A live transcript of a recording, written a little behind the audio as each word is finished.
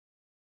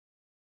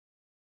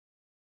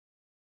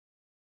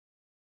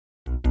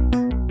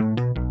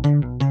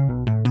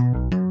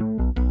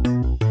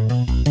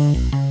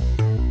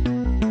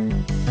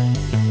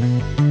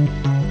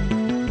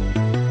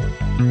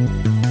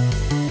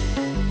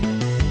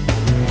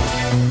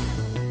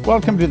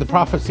Welcome to the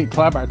Prophecy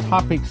Club. Our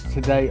topics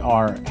today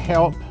are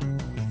help,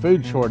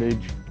 food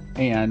shortage,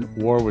 and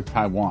war with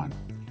Taiwan.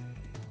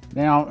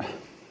 Now,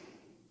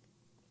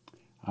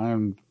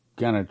 I'm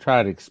going to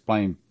try to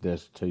explain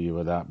this to you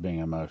without being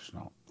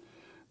emotional.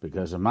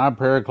 Because in my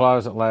prayer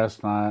closet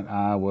last night,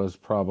 I was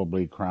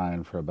probably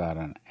crying for about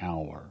an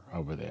hour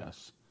over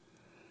this.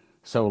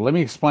 So let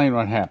me explain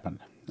what happened.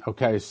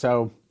 Okay,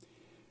 so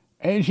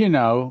as you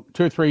know,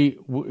 2 or 3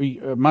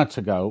 months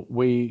ago,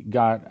 we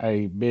got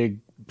a big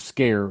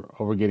scare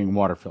over getting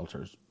water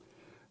filters.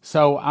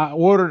 So I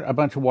ordered a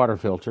bunch of water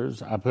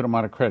filters. I put them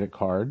on a credit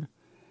card,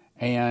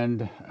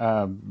 and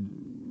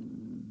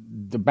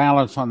the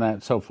balance on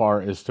that so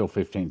far is still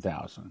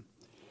 $15,000.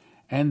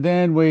 And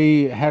then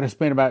we had to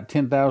spend about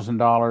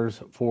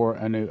 $10,000 for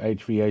a new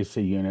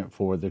HVAC unit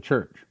for the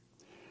church.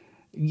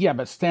 Yeah,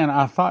 but Stan,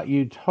 I thought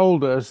you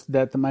told us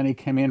that the money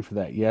came in for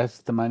that. Yes,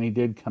 the money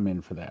did come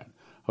in for that.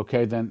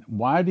 Okay, then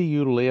why do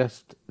you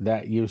list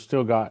that you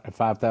still got a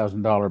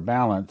 $5,000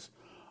 balance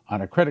on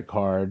a credit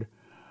card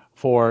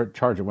for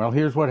charging? Well,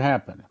 here's what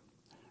happened.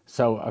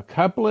 So a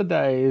couple of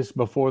days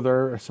before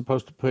they're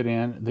supposed to put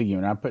in the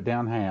unit, I put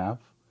down half.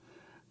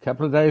 A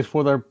couple of days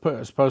before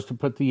they're supposed to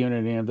put the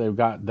unit in, they've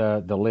got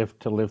the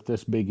lift to lift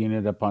this big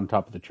unit up on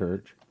top of the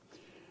church.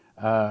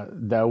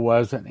 There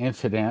was an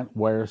incident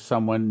where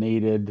someone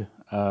needed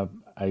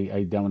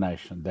a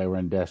donation. They were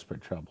in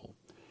desperate trouble.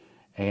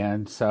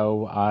 And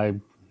so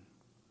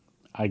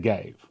I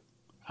gave.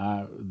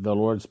 The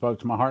Lord spoke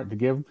to my heart to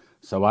give,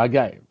 so I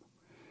gave.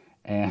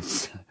 And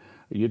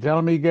you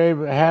telling me you gave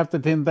half the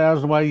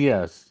 $10,000 away?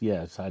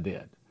 Yes, I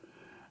did.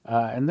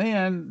 And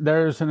then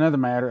there's another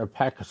matter of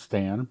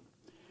Pakistan.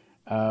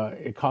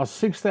 It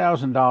costs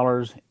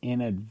 $6,000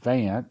 in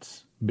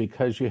advance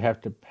because you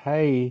have to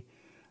pay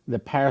the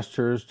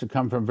pastors to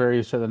come from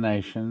various other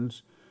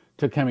nations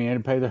to come in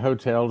and pay their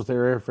hotels,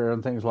 their airfare,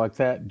 and things like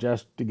that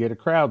just to get a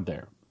crowd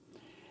there.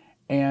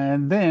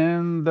 And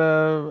then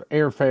the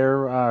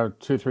airfare, $2,000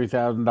 to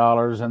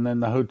 $3,000, and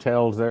then the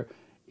hotels there.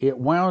 It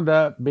wound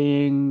up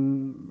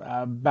being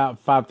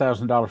about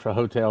 $5,000 for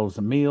hotels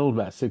and meals,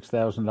 about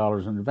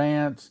 $6,000 in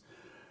advance.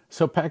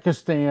 So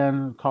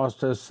Pakistan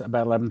cost us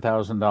about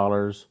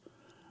 $11,000.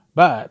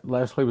 But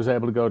Leslie was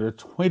able to go to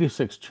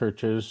 26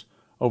 churches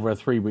over a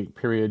 3-week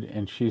period,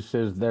 and she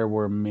says there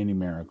were many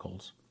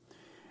miracles.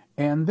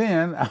 And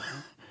then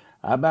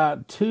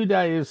about 2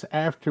 days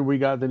after we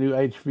got the new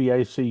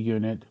HVAC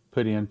unit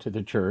put into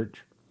the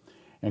church,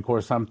 and of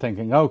course I'm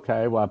thinking,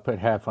 okay, well I put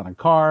half on a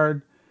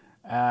card,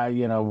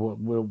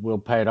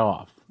 we'll pay it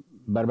off.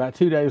 But about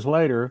 2 days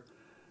later,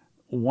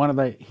 one of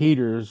the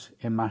heaters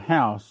in my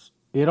house,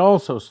 it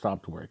also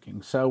stopped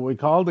working. So we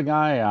called the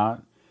guy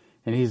out,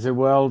 and he said,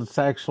 well, it's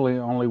actually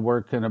only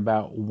working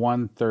about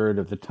 1/3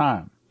 of the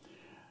time.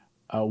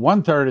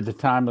 1/3 of the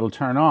time it'll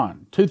turn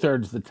on.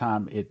 2/3 of the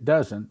time it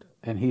doesn't.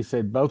 And he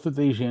said both of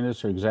these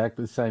units are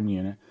exactly the same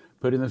unit,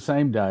 put in the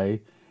same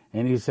day.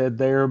 And he said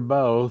they're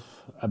both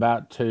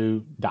about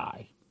to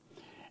die.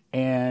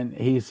 And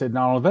he said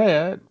not only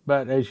that,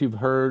 but as you've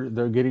heard,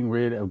 they're getting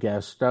rid of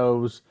gas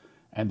stoves,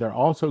 and they're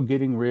also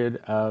getting rid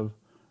of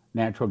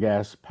natural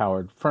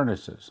gas-powered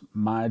furnaces.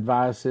 My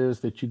advice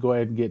is that you go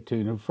ahead and get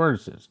 2 new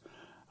furnaces.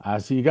 I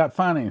see you got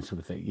finance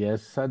with it.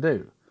 Yes, I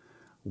do.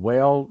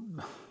 Well,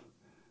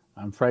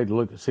 I'm afraid to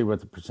look and see what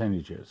the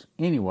percentage is.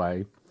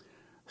 Anyway,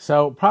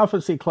 so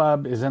Prophecy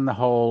Club is in the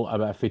hole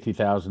about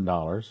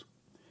 $50,000.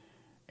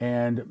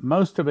 And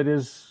most of it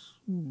is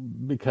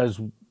because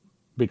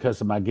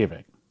of my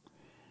giving.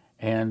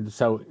 And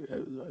so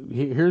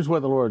here's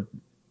what the Lord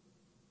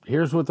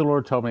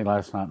told me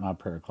last night in my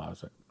prayer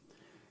closet.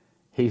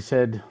 He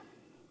said,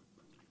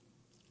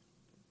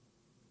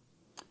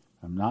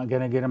 I'm not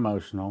going to get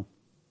emotional.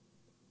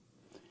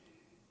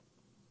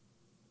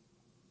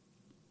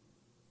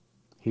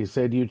 He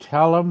said, you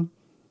tell them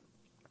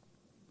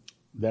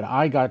that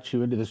I got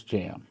you into this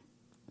jam.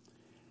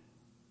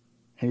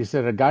 And he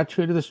said, I got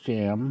you into this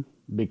jam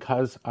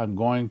because I'm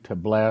going to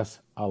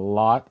bless a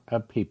lot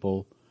of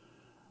people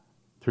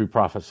through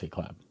Prophecy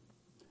Club.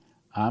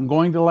 I'm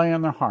going to lay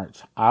on their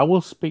hearts. I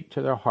will speak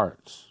to their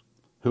hearts,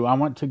 who I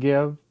want to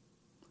give,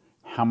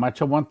 how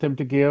much I want them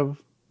to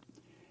give.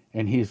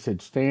 And he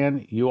said,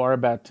 Stan, you are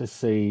about to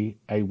see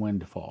a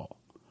windfall.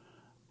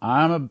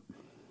 I'm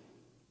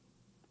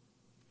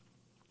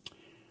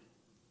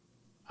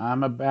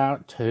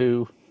about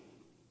to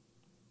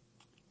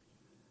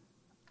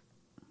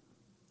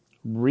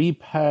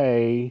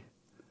repay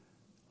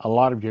a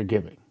lot of your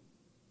giving.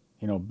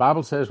 You know,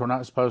 Bible says we're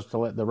not supposed to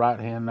let the right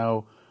hand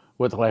know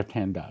what the left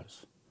hand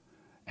does.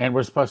 And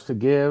we're supposed to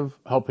give,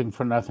 hoping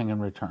for nothing in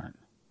return.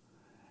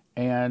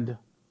 And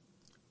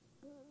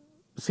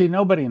see,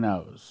 nobody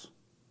knows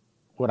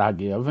what I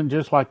give, and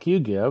just like you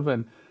give,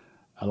 and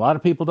a lot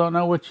of people don't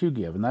know what you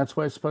give, and that's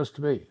the way it's supposed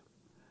to be.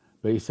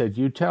 But he said,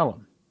 you tell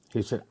them.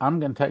 He said, I'm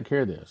going to take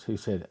care of this. He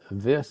said,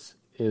 this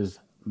is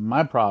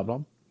my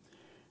problem.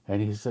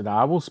 And he said,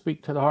 I will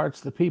speak to the hearts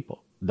of the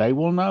people. They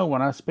will know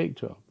when I speak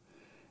to them.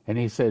 And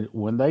he said,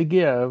 when they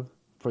give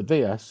for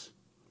this,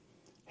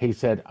 he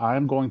said,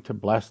 I'm going to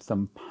bless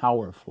them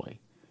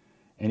powerfully.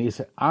 And he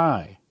said,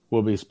 I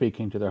will be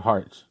speaking to their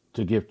hearts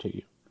to give to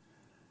you.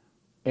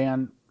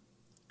 And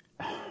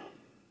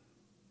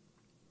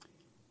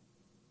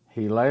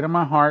he laid on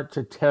my heart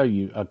to tell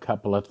you a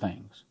couple of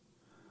things.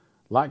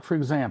 Like, for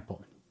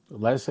example,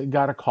 Leslie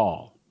got a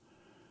call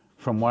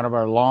from one of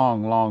our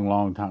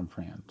long time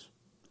friends.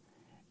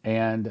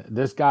 And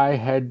this guy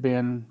had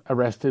been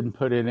arrested and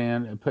put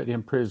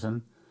in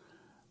prison.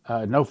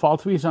 No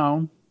fault of his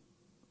own.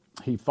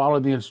 He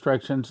followed the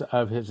instructions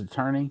of his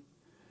attorney,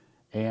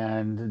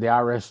 and the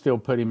IRS still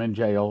put him in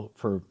jail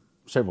for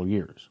several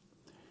years.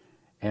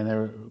 And they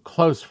were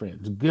close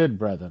friends, good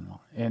brother-in-law.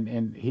 And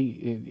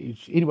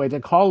anyway, they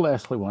called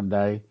Leslie one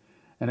day,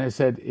 and they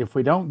said, if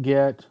we don't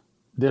get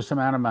this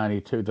amount of money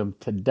to them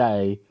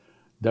today,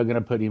 they're going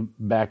to put him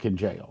back in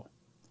jail.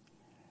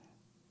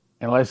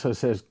 And Leslie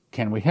says,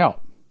 can we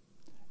help?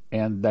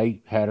 And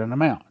they had an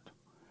amount.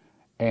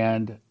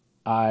 And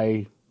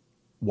I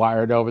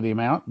wired over the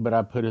amount, but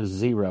I put a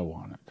 0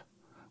 on it.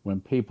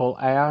 When people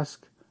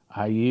ask,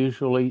 I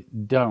usually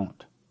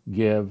don't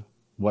give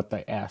what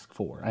they ask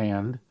for.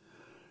 And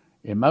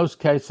in most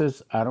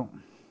cases, I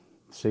don't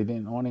see the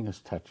anointing is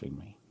touching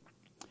me.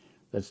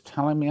 That's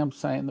telling me I'm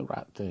saying the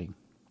right thing.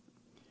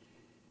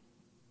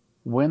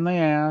 When they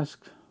ask,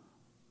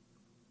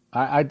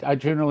 I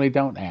generally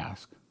don't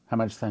ask how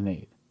much they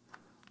need.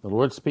 The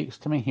Lord speaks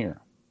to me here.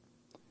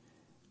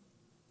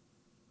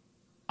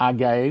 I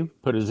gave,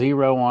 put a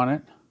 0 on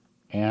it,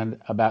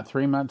 and about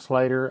 3 months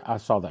later, I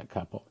saw that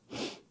couple.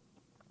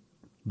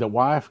 The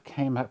wife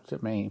came up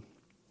to me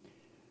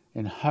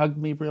and hugged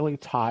me really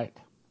tight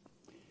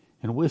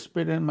and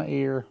whispered in my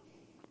ear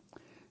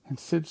and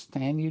said,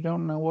 Stan, you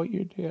don't know what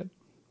you did.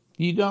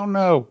 You don't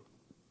know.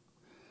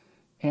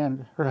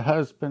 And her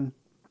husband,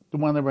 the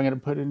one they were going to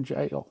put in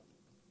jail,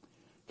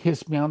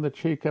 kissed me on the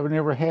cheek. I've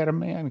never had a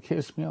man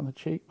kiss me on the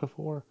cheek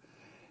before.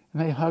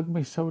 And they hugged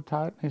me so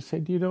tight, and they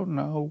said, you don't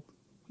know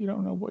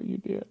what you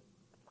did.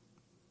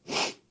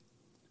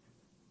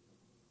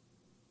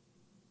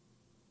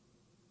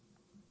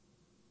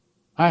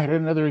 I had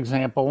another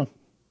example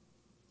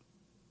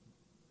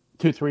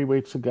 2-3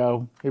 weeks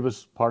ago. It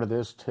was part of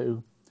this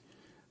too.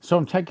 So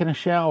I'm taking a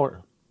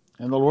shower,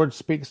 and the Lord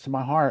speaks to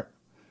my heart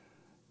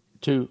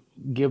to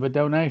give a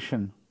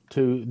donation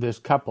to this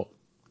couple.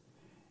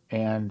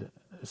 And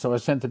so I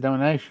sent the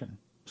donation.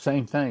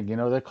 Same thing.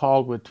 They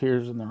called with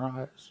tears in their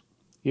eyes.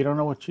 You don't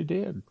know what you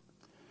did.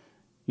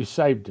 You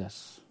saved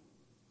us.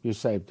 You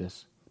saved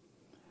us.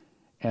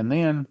 And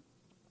then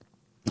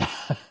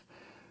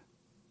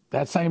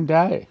that same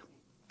day,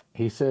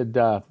 he said,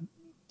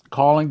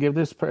 call and give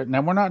this prayer.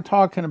 Now, we're not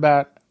talking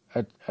about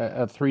a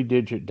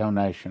 3-digit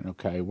donation,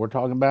 okay? We're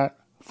talking about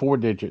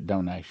 4-digit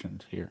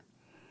donations here.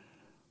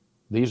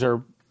 These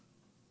are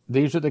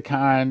the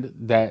kind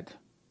that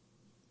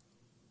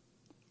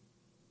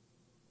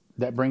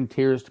bring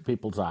tears to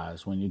people's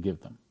eyes when you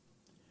give them.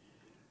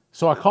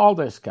 So I called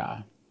this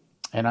guy,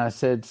 and I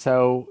said,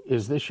 so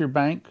is this your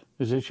bank?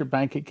 Is this your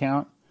bank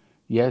account?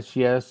 Yes.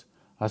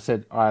 I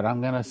said, all right,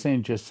 I'm going to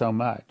send you so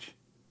much.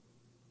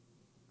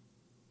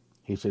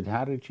 He said,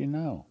 how did you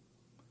know?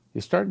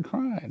 He started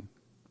crying.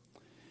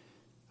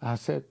 I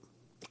said,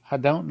 I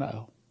don't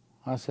know.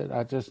 I said,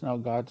 I just know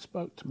God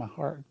spoke to my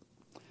heart.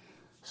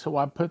 So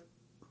I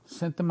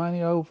sent the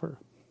money over.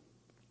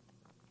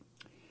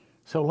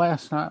 So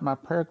last night in my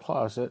prayer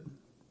closet,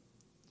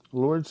 the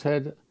Lord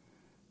said,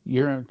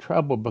 you're in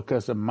trouble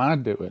because of my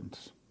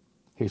doings.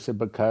 He said,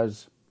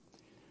 because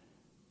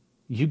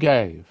you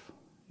gave.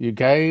 You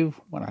gave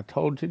when I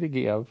told you to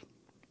give.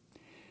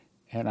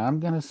 And I'm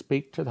going to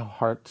speak to the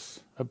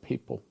hearts of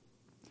people.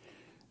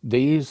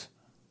 These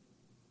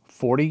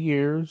 40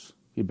 years,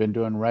 you've been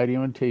doing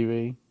radio and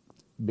TV,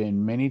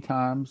 been many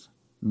times,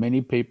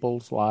 many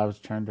people's lives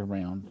turned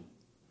around.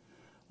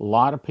 A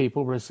lot of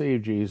people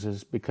receive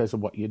Jesus because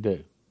of what you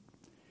do.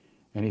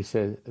 And he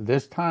said,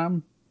 this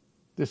time,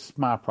 this is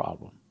my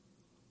problem.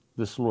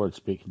 This Lord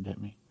speaking to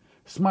me.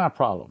 It's my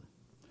problem.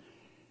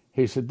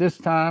 He said, this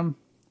time,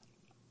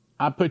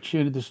 I put you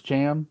into this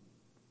jam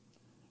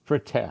for a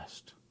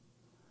test.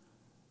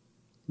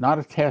 Not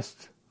a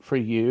test for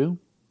you,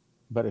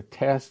 but a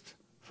test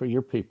for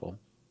your people.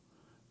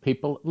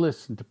 People that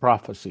listen to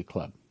Prophecy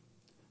Club,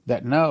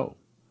 that know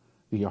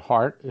that your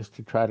heart is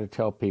to try to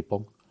tell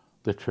people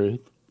the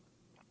truth.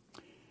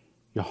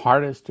 Your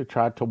heart is to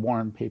try to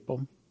warn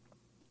people.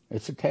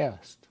 It's a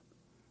test.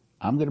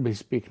 I'm going to be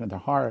speaking to their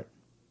heart.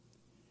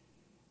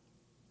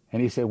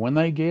 And he said, when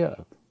they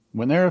give,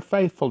 when they're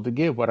faithful to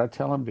give what I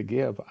tell them to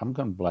give, I'm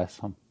going to bless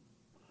them.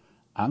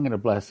 I'm going to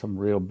bless them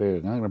real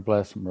big. I'm going to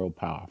bless them real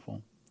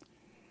powerful.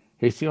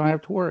 He said, you don't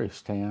have to worry,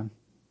 Stan.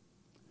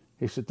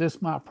 He said, this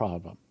is my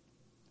problem.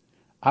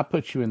 I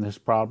put you in this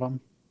problem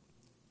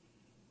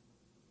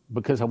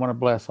because I want to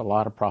bless a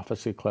lot of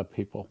Prophecy Club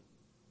people.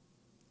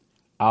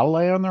 I'll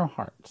lay on their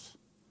hearts.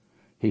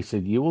 He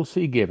said, you will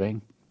see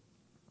giving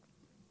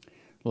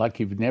like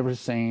you've never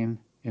seen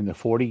in the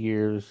 40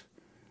 years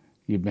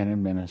you've been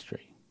in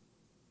ministry.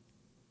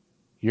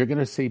 You're going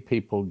to see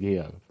people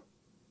give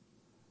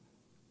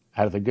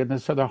out of the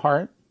goodness of their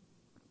heart,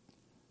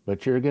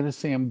 but you're going to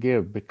see them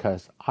give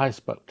because I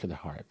spoke to the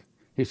heart.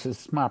 He says,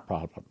 it's my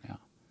problem now.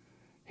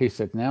 He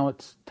said, now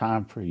it's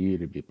time for you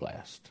to be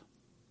blessed.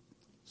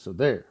 So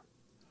there,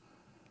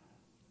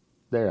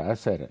 I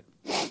said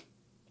it.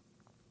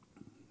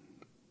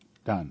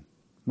 Done.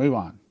 Move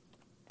on.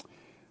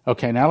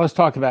 Okay, now let's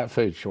talk about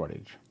food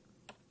shortage.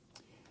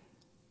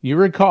 You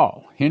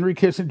recall, Henry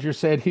Kissinger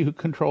said, he who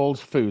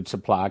controls food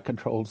supply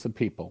controls the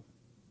people.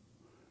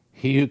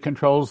 He who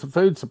controls the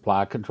food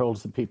supply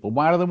controls the people.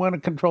 Why do they want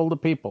to control the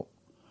people?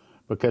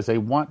 Because they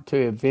want to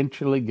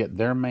eventually get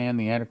their man,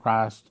 the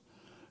Antichrist,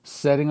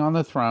 sitting on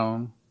the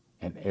throne,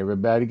 and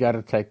everybody got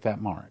to take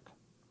that mark.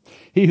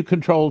 He who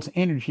controls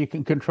energy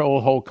can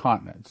control whole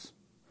continents.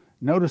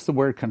 Notice the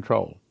word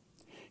control.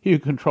 He who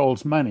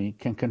controls money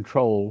can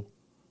control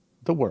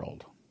the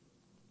world.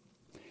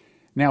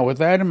 Now, with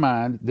that in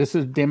mind, this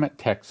is Dimmitt,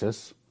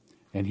 Texas,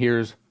 and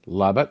here's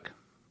Lubbock,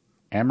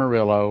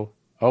 Amarillo,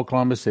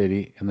 Oklahoma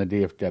City, and the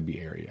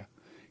DFW area.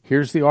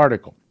 Here's the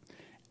article.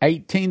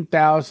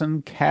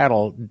 18,000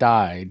 cattle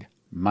died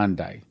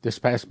Monday, this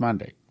past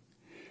Monday.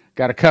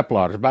 Got a couple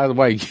of articles. By the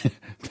way,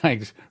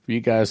 thanks for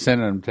you guys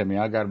sending them to me.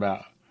 I got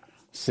about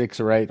 6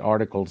 or 8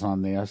 articles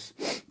on this.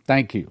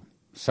 Thank you.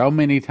 So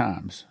many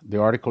times the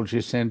articles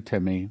you send to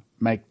me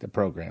make the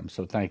program,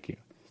 so thank you.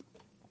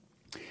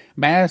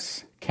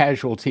 Mass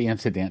casualty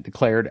incident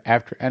declared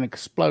after an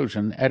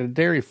explosion at a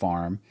dairy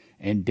farm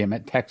in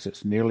Dimmitt,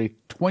 Texas. Nearly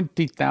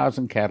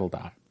 20,000 cattle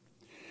died.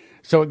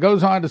 So it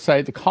goes on to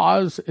say the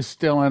cause is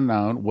still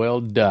unknown. Well,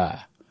 duh.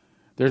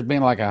 There's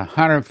been like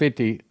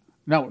 150,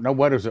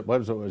 what is it?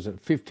 Was it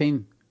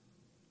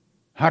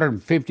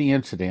 150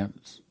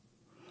 incidents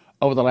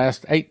over the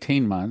last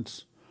 18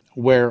 months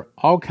where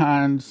all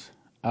kinds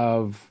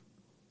of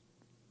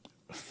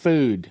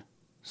food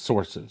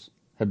sources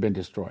have been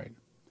destroyed.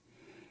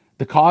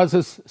 The cause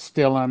is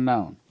still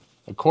unknown.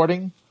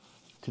 According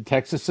to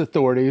Texas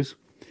authorities,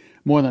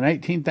 more than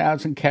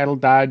 18,000 cattle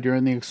died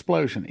during the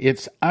explosion.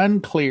 It's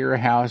unclear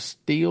how a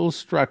steel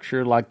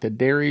structure like the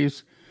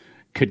dairies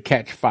could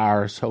catch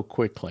fire so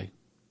quickly.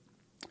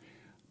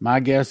 My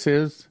guess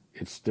is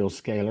it's still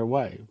scalar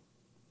wave.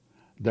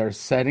 They're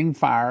setting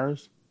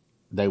fires.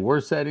 They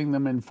were setting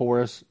them in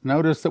forests.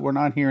 Notice that we're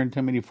not hearing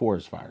too many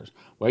forest fires.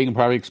 Well, you can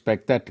probably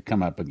expect that to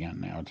come up again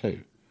now,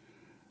 too.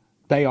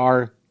 They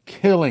are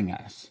killing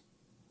us.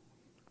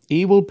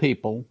 Evil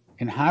people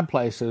in high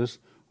places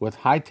with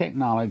high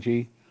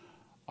technology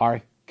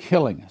are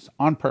killing us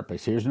on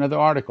purpose. Here's another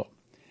article.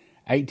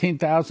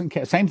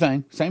 18,000, same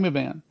thing, same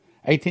event.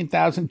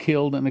 18,000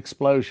 killed in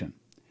explosion.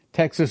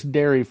 Texas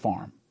dairy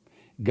farm.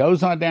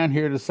 Goes on down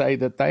here to say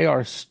that they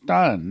are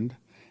stunned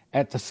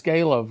at the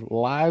scale of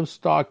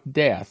livestock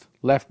death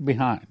left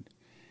behind.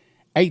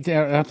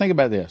 Now think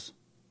about this.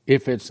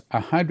 If it's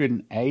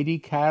 180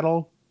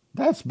 cattle,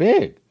 that's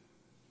big.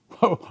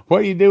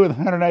 What do you do with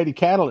 180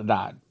 cattle that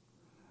died?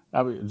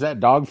 I mean, is that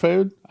dog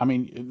food? I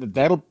mean,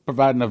 that'll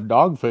provide enough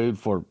dog food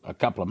for a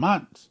couple of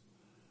months.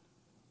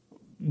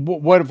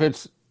 What if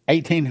it's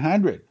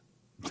 1,800?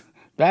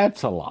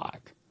 That's a lot.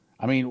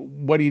 I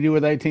mean, what do you do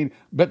with 18?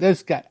 But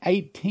this got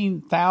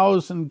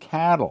 18,000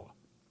 cattle.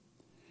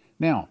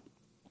 Now,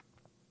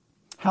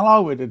 how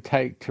long would it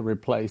take to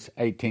replace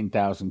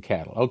 18,000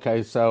 cattle?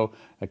 Okay, so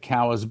a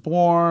cow is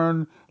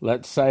born.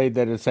 Let's say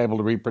that it's able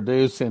to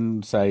reproduce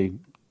in, say,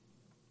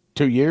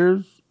 2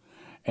 years.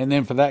 And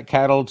then for that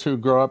cattle to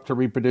grow up to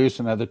reproduce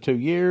another 2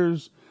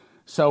 years.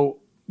 So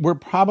we're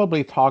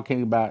probably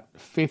talking about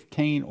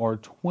 15 or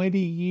 20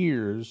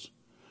 years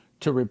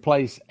to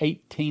replace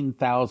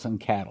 18,000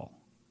 cattle,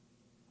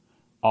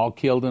 all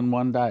killed in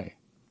one day.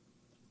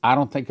 I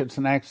don't think it's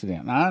an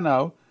accident. Now, I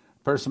know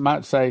a person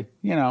might say,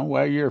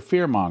 well, you're a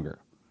fearmonger,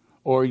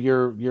 or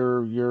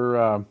you're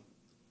a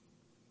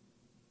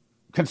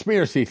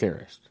conspiracy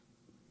theorist,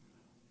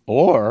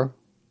 or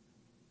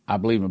I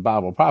believe in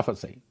Bible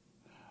prophecy,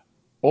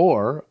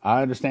 or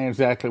I understand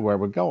exactly where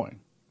we're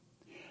going.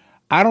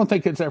 I don't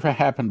think it's ever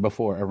happened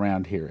before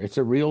around here. It's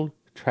a real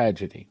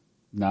tragedy.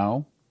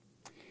 No,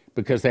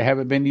 because they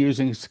haven't been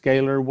using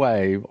scalar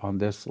wave on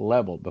this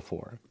level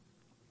before.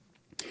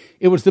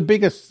 It was the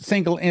biggest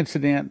single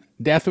incident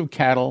death of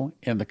cattle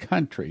in the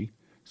country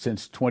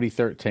since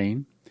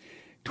 2013.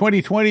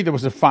 2020, there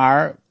was a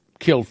fire,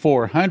 killed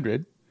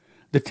 400.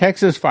 The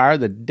Texas fire,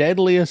 the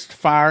deadliest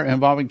fire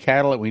involving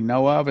cattle that we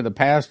know of. In the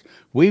past,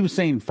 we've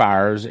seen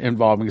fires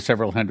involving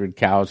several hundred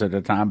cows at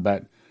a time,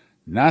 but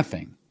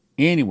nothing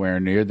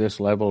anywhere near this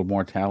level of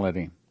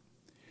mortality.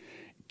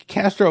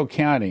 Castro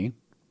County,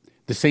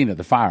 the scene of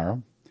the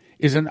fire,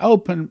 is an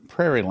open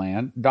prairie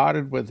land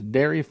dotted with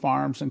dairy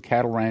farms and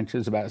cattle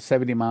ranches about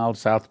 70 miles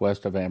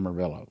southwest of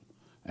Amarillo.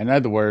 In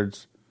other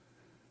words,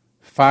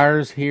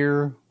 fires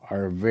here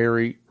are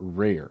very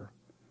rare.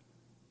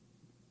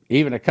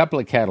 Even a couple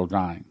of cattle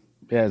dying,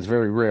 it's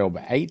very real.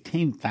 But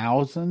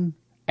 18,000?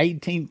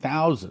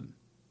 18,000.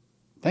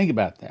 Think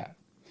about that.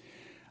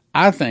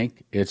 I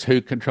think it's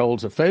who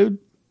controls the food,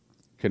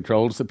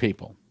 controls the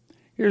people.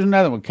 Here's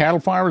another one.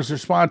 Cattle farmers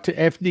respond to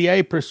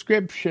FDA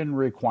prescription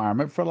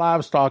requirement for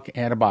livestock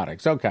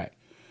antibiotics. Okay,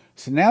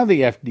 So now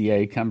the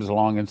FDA comes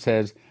along and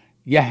says,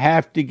 you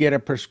have to get a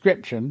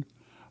prescription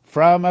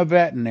from a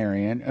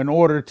veterinarian in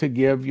order to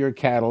give your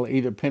cattle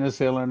either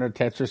penicillin or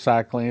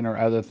tetracycline or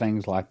other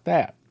things like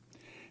that.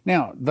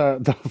 Now,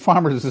 the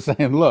farmers are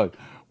saying, look,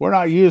 we're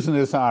not using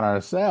this on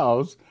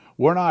ourselves.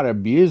 We're not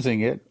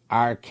abusing it.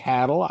 Our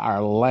cattle,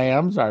 our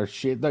lambs, our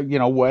shit,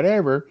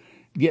 whatever,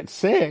 get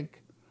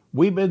sick.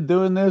 We've been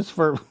doing this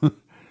for,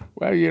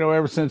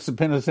 ever since the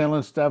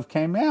penicillin stuff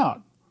came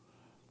out.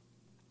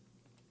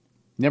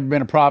 Never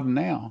been a problem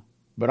now.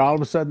 But all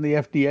of a sudden the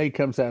FDA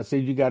comes out and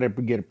says you got to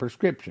get a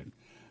prescription.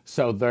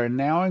 So they're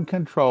now in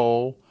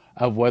control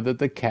of whether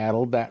the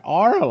cattle that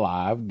are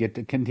alive get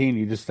to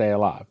continue to stay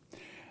alive.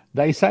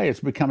 They say it's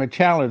become a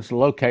challenge to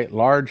locate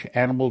large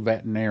animal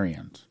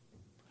veterinarians.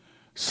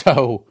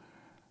 So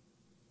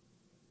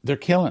they're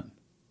killing.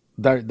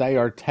 They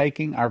are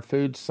taking our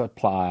food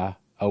supply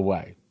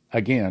away.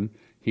 Again,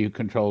 he who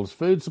controls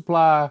food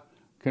supply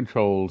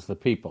controls the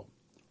people.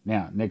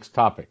 Now, next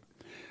topic.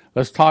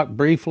 Let's talk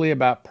briefly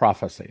about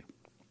prophecy.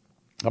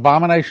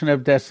 Abomination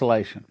of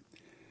Desolation.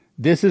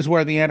 This is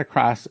where the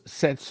Antichrist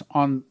sits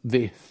on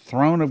the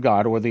throne of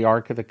God, or the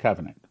Ark of the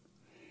Covenant.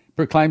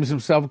 Proclaims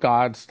himself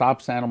God,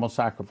 stops animal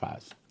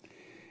sacrifice.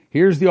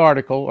 Here's the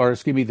article,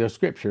 the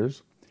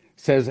scriptures.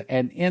 Says,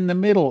 and in the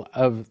middle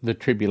of the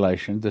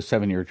tribulation, the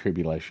 7-year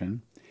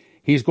tribulation,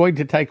 he's going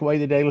to take away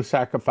the daily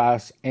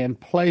sacrifice and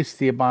place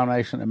the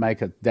abomination that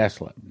maketh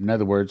desolate. In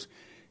other words,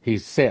 he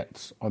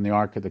sits on the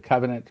Ark of the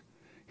Covenant.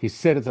 He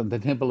sitteth in the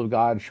temple of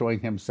God, showing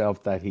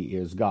himself that he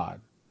is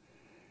God.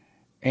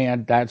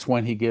 And that's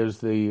when he gives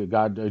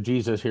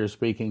Jesus here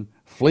speaking,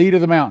 flee to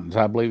the mountains.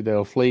 I believe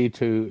they'll flee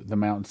to the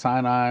Mount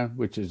Sinai,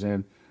 which is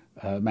in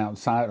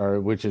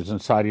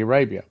Saudi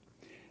Arabia.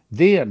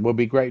 Then will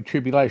be great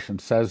tribulation,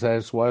 says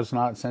as was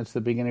not since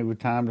the beginning of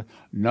time,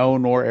 no,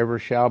 nor ever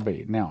shall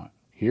be. Now,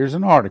 here's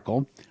an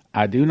article.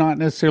 I do not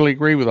necessarily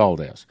agree with all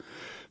this.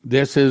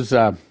 This is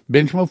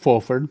Benjamin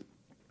Fulford,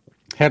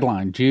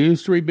 headline,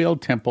 Jews to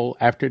rebuild temple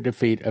after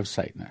defeat of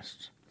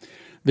Satanists.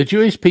 The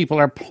Jewish people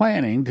are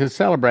planning to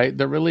celebrate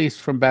the release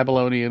from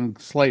Babylonian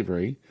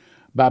slavery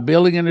by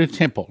building a new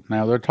temple.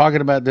 Now, they're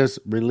talking about this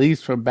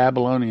release from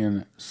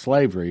Babylonian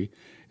slavery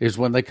is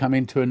when they come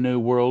into a new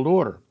world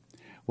order,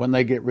 when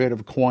they get rid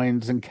of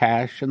coins and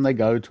cash and they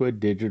go to a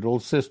digital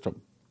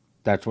system.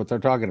 That's what they're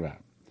talking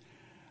about.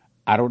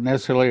 I don't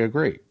necessarily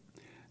agree.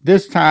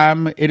 This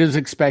time, it is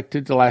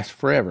expected to last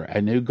forever.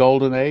 A new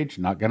golden age,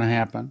 not going to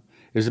happen,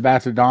 is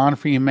about to dawn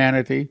for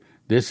humanity.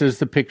 This is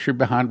the picture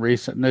behind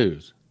recent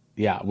news.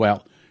 Yeah,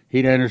 well,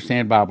 he didn't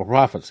understand Bible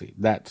prophecy.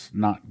 That's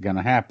not going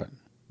to happen.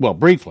 Well,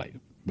 briefly.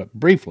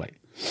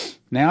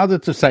 Now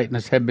that the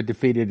Satanists have been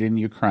defeated in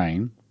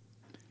Ukraine,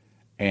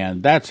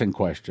 and that's in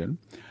question,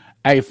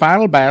 a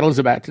final battle is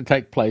about to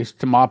take place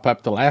to mop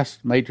up the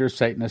last major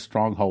Satanist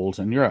strongholds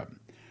in Europe.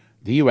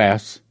 The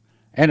U.S.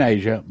 and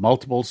Asia,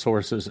 multiple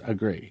sources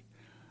agree.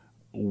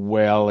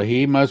 Well,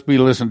 he must be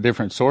listening to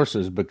different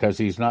sources because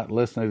he's not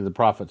listening to the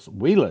prophets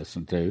we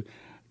listen to,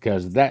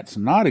 because that's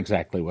not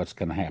exactly what's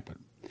going to happen.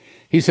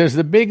 He says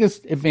the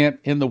biggest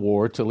event in the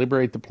war to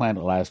liberate the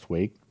planet last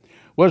week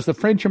was the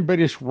French and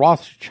British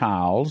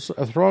Rothschilds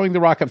throwing the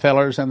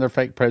Rockefellers and their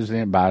fake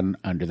President Biden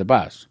under the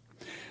bus.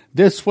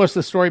 This was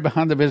the story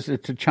behind the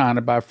visit to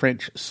China by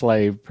French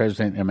slave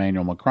President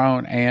Emmanuel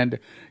Macron and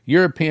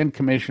European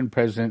Commission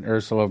President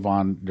Ursula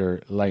von der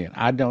Leyen.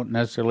 I don't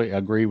necessarily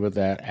agree with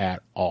that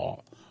at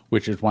all,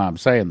 which is why I'm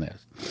saying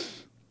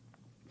this.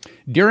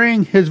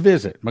 During his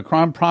visit,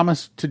 Macron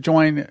promised to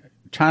join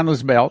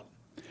China's belt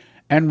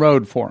and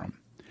road for him.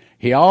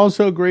 He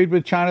also agreed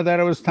with China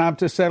that it was time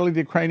to settle the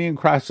Ukrainian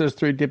crisis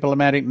through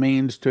diplomatic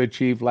means to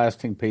achieve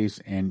lasting peace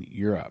in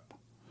Europe.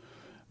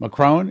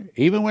 Macron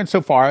even went so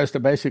far as to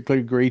basically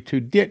agree to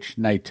ditch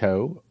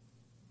NATO,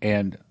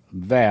 and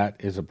that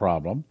is a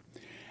problem,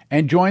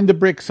 and join the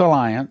BRICS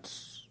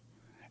alliance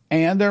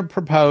and their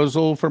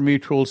proposal for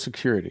mutual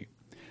security.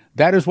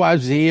 That is why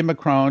Xi and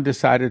Macron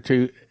decided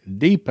to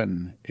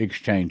deepen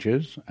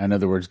exchanges, in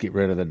other words, get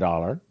rid of the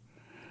dollar,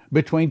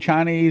 between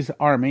Chinese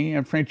army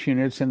and French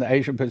units in the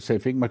Asia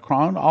Pacific.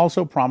 Macron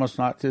also promised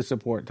not to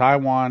support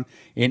Taiwan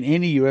in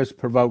any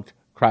U.S.-provoked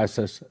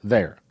crisis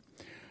there.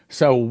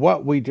 So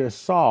what we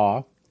just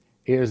saw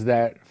is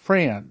that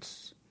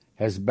France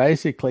has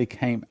basically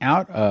came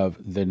out of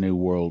the New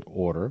World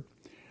Order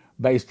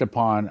based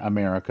upon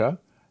America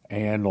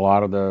and a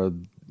lot of the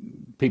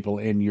people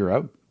in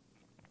Europe.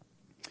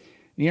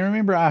 You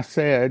remember I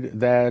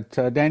said that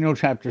Daniel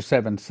chapter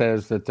 7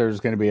 says that there's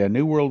going to be a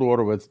New World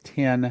Order with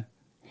 10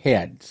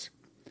 heads.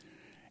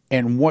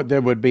 And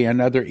there would be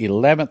another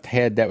 11th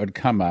head that would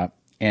come up,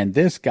 and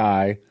this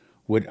guy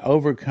would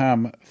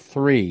overcome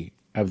 3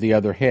 of the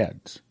other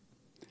heads.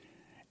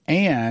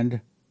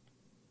 And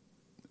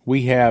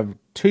we have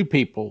 2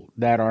 people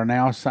that are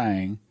now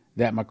saying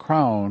that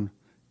Macron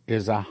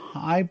is a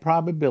high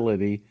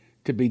probability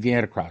to be the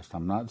Antichrist.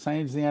 I'm not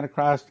saying he's the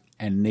Antichrist,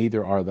 and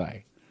neither are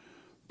they.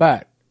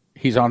 But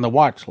he's on the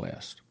watch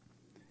list.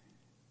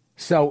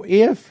 So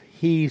if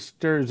he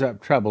stirs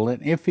up trouble,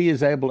 and if he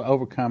is able to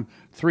overcome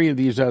 3 of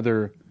these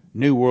other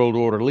New World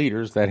Order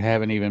leaders that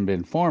haven't even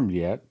been formed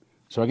yet.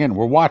 So again,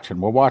 we're watching.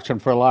 We're watching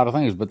for a lot of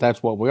things, but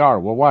that's what we are.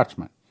 We're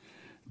watchmen.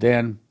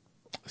 Then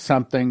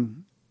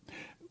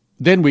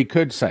we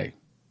could say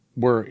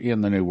we're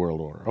in the New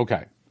World Order.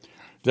 Okay.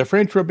 The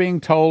French were being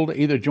told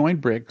to either join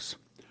BRICS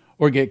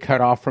or get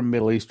cut off from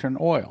Middle Eastern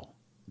oil.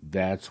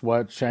 That's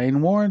what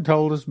Shane Warren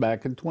told us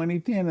back in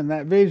 2010 in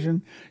that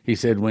vision. He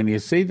said, when you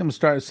see them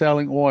start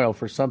selling oil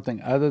for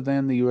something other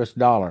than the U.S.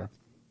 dollar,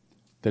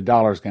 the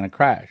dollar's going to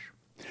crash.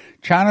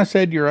 China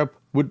said Europe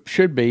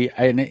should be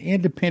an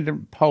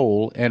independent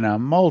pole in a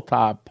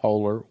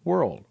multipolar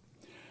world.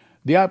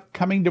 The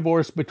upcoming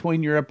divorce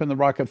between Europe and the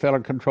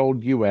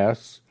Rockefeller-controlled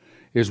U.S.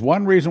 is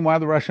one reason why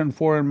the Russian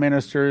foreign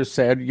minister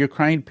said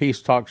Ukraine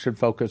peace talks should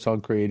focus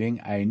on creating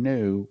a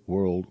new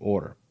world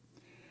order.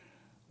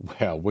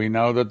 Well, we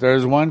know that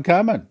there's one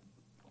coming.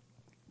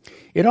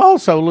 It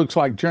also looks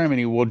like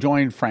Germany will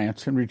join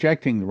France in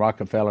rejecting the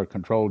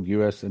Rockefeller-controlled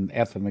U.S. and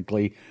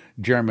ethnically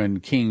German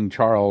King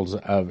Charles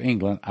of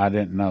England. I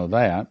didn't know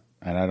that,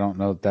 and I don't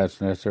know if that's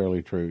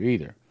necessarily true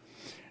either.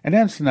 And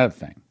that's another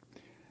thing.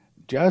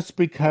 Just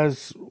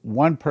because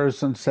one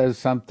person says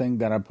something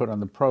that I put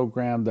on the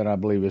program that I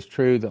believe is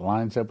true, that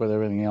lines up with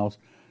everything else,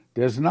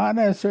 does not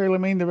necessarily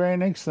mean the very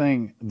next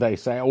thing they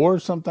say or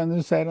something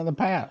they said in the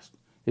past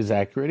is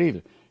accurate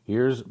either.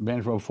 Here's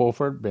Benjamin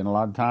Fulford, been a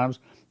lot of times.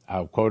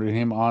 I've quoted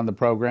him on the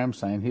program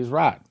saying he's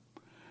right.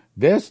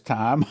 This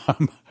time,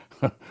 I'm,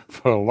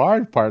 for a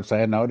large part,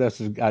 saying, no,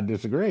 I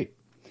disagree.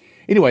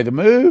 Anyway, the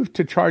move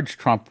to charge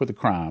Trump with a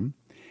crime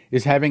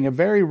is having a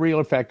very real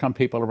effect on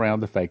people around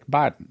the fake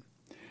Biden.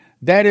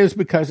 That is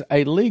because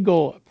a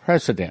legal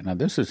precedent, now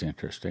this is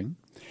interesting,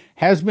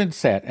 has been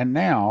set, and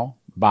now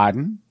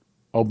Biden,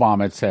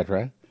 Obama,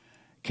 etc.,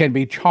 can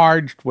be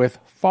charged with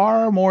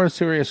far more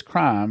serious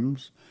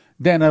crimes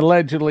than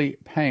allegedly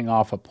paying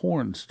off a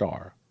porn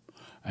star.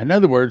 In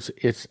other words,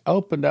 it's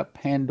opened up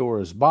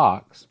Pandora's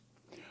box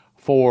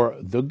for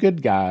the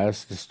good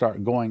guys to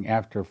start going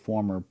after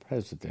former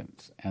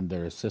presidents and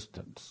their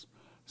assistants.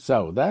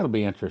 So that'll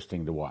be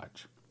interesting to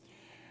watch.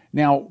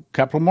 Now, a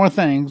couple more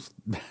things.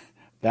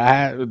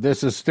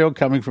 This is still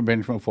coming from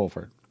Benjamin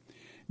Fulford.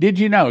 Did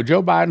you know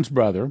Joe Biden's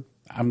brother,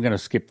 I'm going to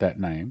skip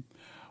that name,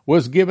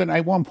 was given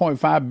a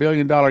 $1.5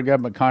 billion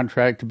government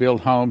contract to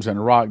build homes in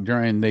Iraq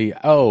during the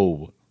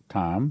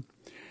time?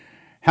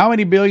 How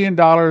many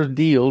billion-dollar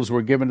deals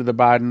were given to the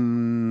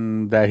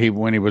Biden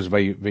when he was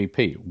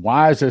VP?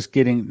 Why is this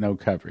getting no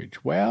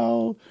coverage?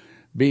 Well,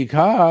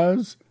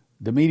 because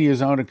the media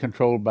is owned and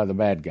controlled by the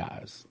bad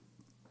guys.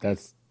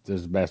 That's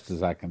as best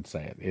as I can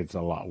say it. It's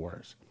a lot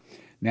worse.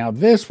 Now,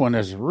 this one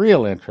is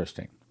real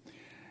interesting.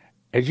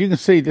 As you can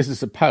see, this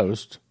is a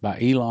post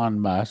by Elon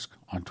Musk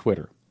on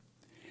Twitter.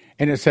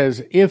 And it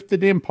says, if the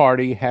Dem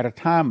Party had a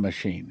time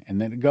machine, and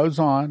then it goes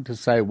on to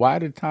say, why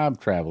did time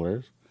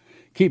travelers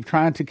keep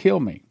trying to kill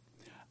me?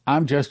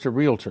 I'm just a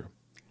realtor.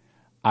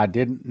 I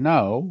didn't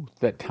know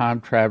that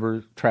time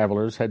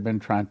travelers had been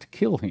trying to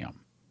kill him.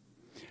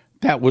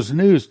 That was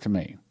news to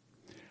me.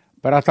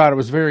 But I thought it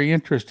was very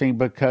interesting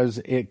because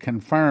it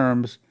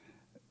confirms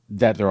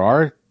that there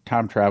are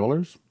time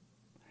travelers.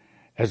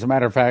 As a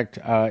matter of fact,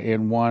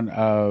 in one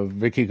of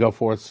Vicky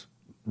Goforth's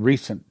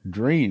recent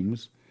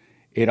dreams,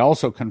 it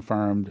also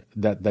confirmed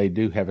that they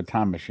do have a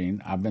time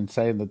machine. I've been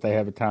saying that they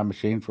have a time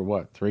machine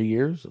for 3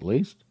 years at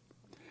least?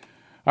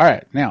 All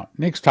right, now,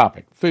 next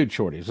topic, food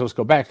shortage. Let's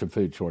go back to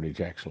food shortage,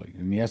 actually.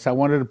 And yes, I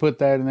wanted to put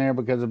that in there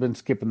because I've been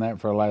skipping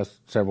that for the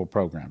last several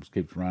programs.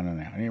 Keeps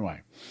running out.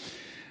 Anyway,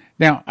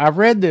 now, I've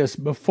read this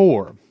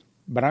before,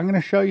 but I'm going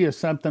to show you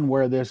something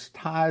where this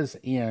ties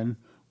in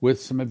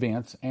with some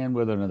events and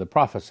with another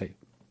prophecy.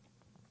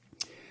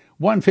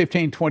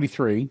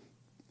 1/15/23,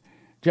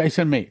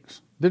 Jason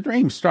Meeks. The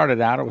dream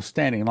started out, I was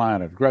standing in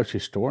line at a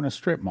grocery store in a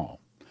strip mall.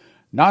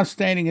 Not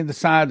standing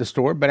inside the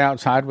store, but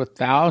outside with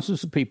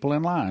thousands of people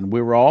in line.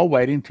 We were all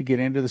waiting to get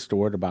into the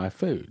store to buy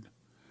food.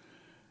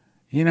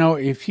 You know,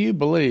 if you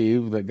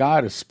believe that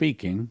God is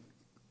speaking,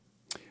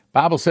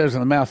 Bible says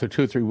in the mouth of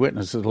 2 or 3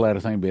 witnesses, let a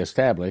thing be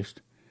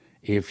established.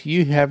 If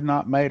you have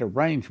not made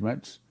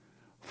arrangements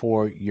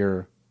for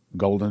your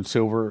gold and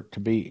silver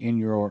to be in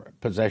your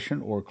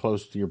possession or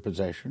close to your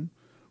possession,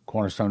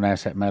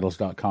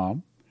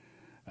 cornerstoneassetmetals.com,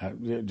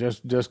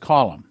 just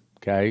call them.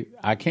 Okay,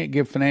 I can't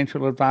give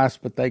financial advice,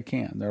 but they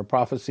can. They're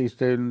prophecy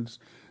students.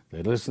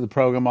 They listen to the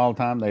program all the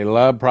time. They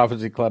love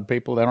Prophecy Club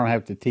people. They don't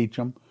have to teach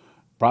them.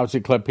 Prophecy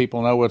Club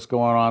people know what's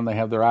going on. They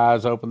have their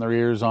eyes open, their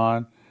ears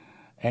on.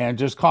 And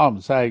just call them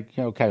and say,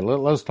 okay,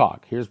 let's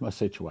talk. Here's my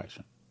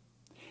situation.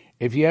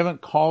 If you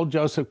haven't called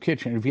Joseph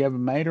Kitchen, if you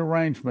haven't made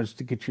arrangements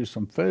to get you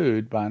some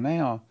food by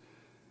now,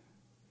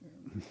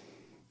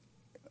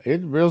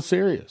 it's real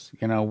serious.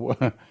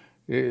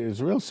 It's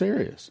real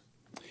serious.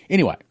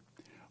 Anyway.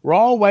 We're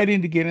all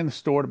waiting to get in the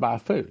store to buy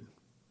food.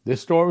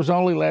 This store was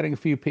only letting a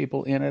few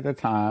people in at a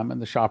time,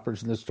 and the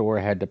shoppers in the store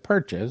had to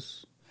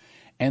purchase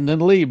and then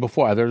leave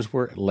before others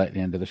were let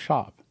into the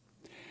shop.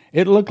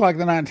 It looked like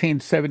the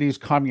 1970s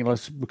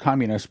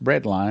communist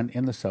bread line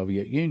in the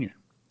Soviet Union.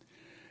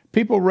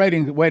 People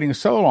were waiting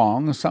so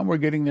long, some were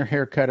getting their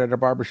hair cut at a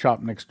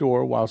barbershop next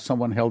door while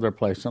someone held their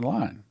place in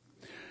line.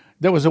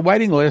 There was a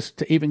waiting list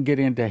to even get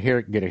in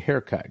to get a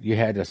haircut. You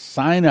had to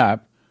sign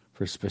up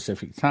for a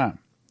specific time.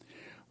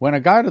 When I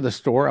got to the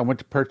store, I went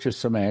to purchase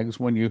some eggs.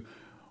 When you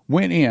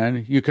went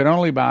in, you could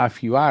only buy a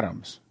few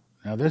items.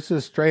 Now, this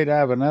is straight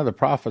out of another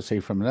prophecy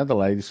from another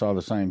lady who saw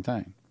the same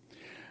thing.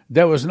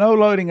 There was no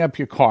loading up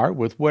your cart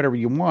with whatever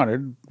you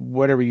wanted.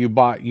 Whatever you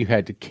bought, you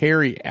had to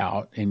carry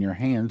out in your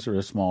hands or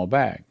a small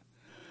bag.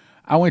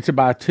 I went to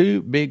buy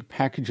 2 big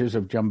packages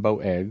of jumbo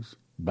eggs,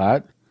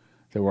 but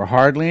there were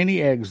hardly any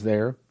eggs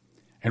there,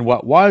 and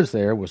what was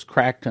there was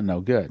cracked and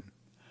no good.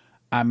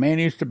 I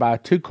managed to buy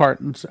 2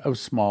 cartons of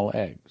small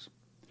eggs.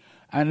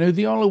 I knew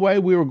the only way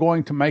we were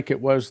going to make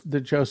it was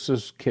the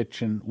Joseph's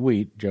Kitchen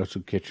wheat,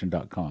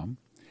 josephkitchen.com.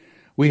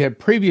 We had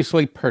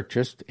previously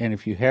purchased, and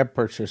if you have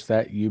purchased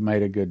that, you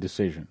made a good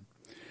decision.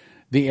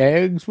 The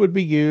eggs would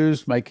be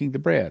used making the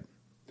bread.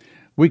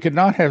 We could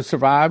not have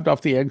survived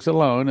off the eggs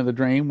alone. In the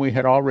dream, we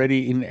had already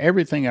eaten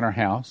everything in our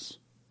house,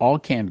 all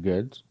canned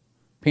goods,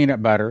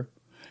 peanut butter,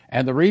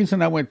 and the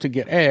reason I went to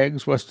get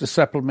eggs was to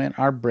supplement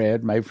our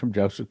bread made from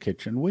Joseph's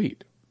Kitchen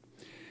wheat.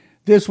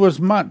 This was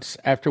months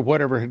after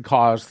whatever had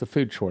caused the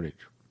food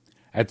shortage.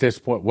 At this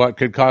point, what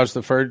could cause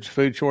the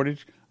food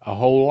shortage? A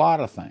whole lot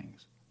of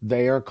things.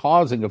 They are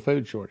causing a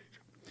food shortage.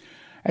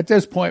 At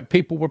this point,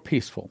 people were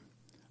peaceful.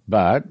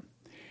 But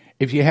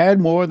if you had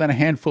more than a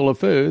handful of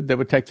food, they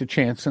would take the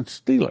chance and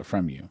steal it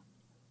from you.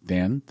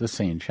 Then the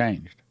scene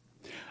changed.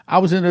 I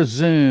was in a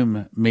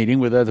Zoom meeting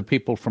with other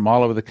people from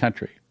all over the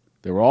country.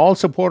 They were all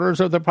supporters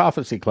of the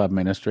Prophecy Club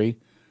ministry,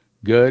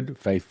 good,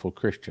 faithful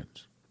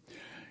Christians.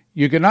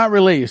 You could not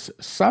release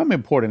some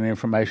important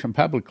information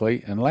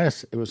publicly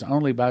unless it was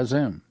only by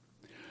Zoom.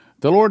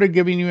 The Lord had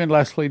given you and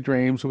Leslie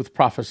dreams with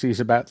prophecies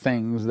about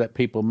things that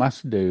people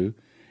must do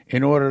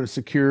in order to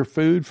secure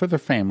food for their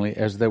family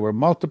as there were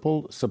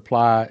multiple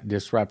supply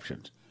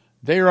disruptions.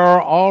 There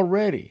are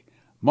already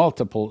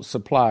multiple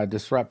supply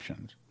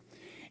disruptions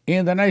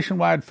in the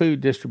nationwide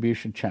food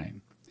distribution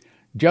chain.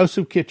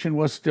 Joseph's Kitchen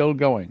was still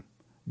going.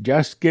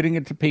 Just getting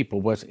it to people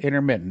was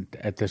intermittent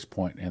at this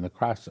point in the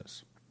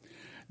crisis.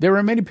 There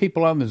were many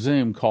people on the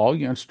Zoom call.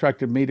 You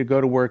instructed me to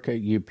go to work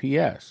at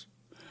UPS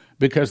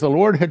because the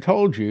Lord had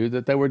told you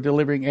that they were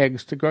delivering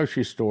eggs to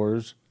grocery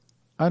stores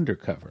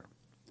undercover.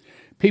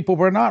 People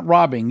were not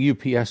robbing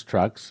UPS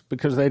trucks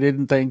because they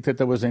didn't think that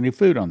there was any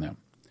food on them.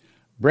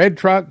 Bread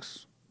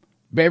trucks,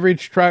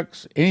 beverage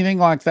trucks, anything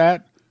like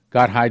that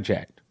got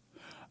hijacked.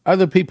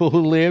 Other people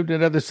who lived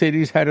in other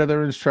cities had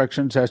other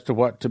instructions as to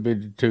what to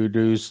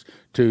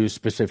do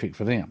specific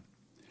for them.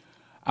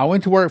 I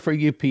went to work for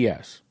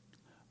UPS.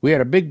 We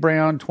had a big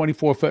brown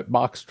 24-foot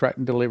box truck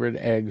and delivered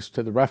eggs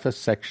to the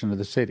roughest section of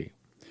the city.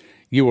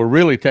 You were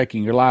really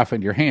taking your life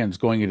in your hands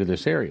going into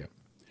this area.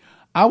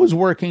 I was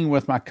working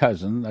with my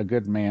cousin, a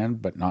good man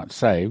but not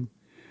saved.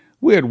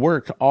 We had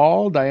worked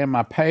all day and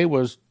my pay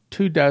was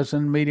 2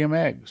 dozen medium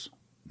eggs.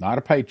 Not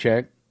a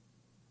paycheck.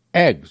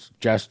 Eggs,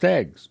 just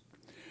eggs.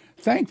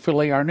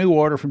 Thankfully, our new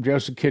order from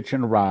Joseph's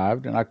Kitchen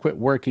arrived, and I quit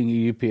working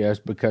at UPS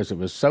because it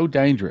was so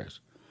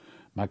dangerous.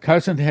 My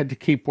cousin had to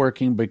keep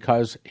working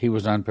because he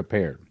was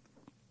unprepared.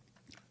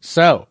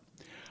 So,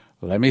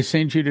 let me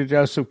send you to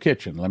Joseph's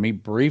Kitchen. Let me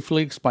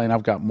briefly explain.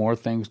 I've got more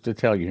things to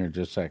tell you here in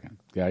just a second,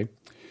 okay?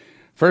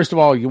 First of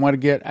all, you want to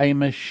get a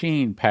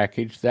machine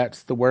package.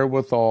 That's the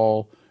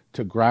wherewithal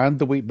to grind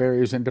the wheat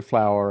berries into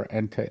flour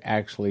and to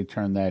actually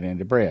turn that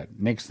into bread.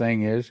 Next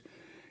thing is,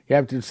 you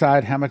have to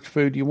decide how much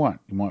food you want.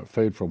 You want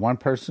food for 1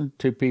 person,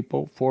 2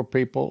 people, 4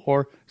 people,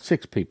 or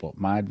 6 people.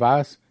 My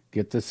advice,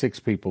 get the 6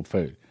 people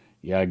food.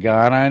 You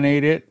gotta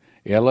need it.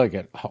 Yeah, look,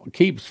 it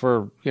keeps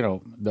for,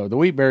 the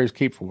wheat berries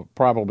keep for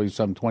probably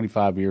some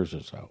 25 years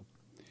or so.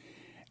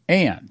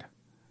 And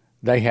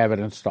they have it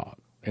in stock.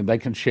 And they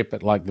can ship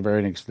it like the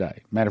very next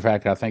day. Matter of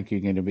fact, I think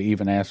you can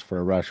even ask for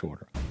a rush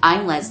order.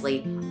 I'm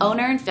Leslie,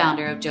 owner and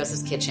founder of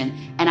Joseph's Kitchen,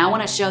 and I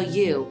want to show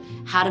you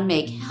how to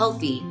make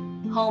healthy,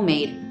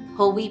 homemade,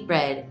 whole wheat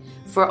bread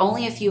for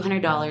only a few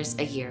 $100s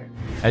a year.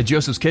 At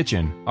Joseph's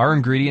Kitchen, our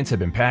ingredients have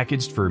been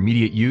packaged for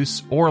immediate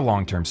use or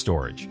long-term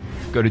storage.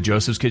 Go to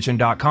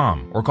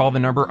josephskitchen.com or call the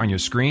number on your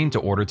screen to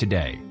order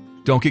today.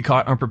 Don't get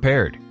caught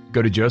unprepared.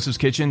 Go to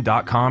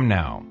josephskitchen.com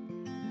now.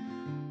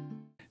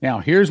 Now,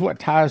 here's what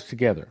ties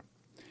together.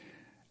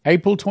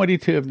 April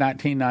 22 of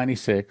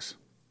 1996,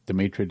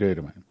 Dimitri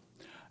Duduman.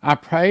 I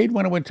prayed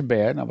when I went to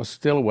bed, and I was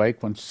still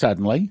awake when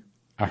suddenly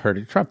I heard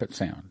a trumpet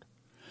sound.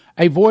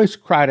 A voice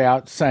cried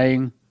out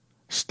saying,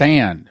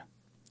 "Stand."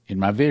 In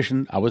my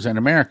vision, I was in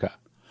America.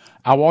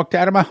 I walked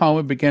out of my home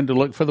and began to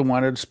look for the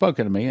one that had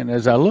spoken to me, and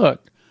as I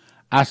looked,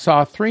 I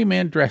saw 3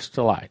 men dressed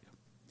alike.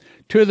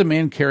 2 of the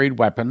men carried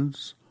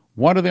weapons.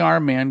 One of the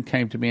armed men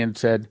came to me and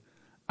said,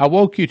 "I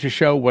woke you to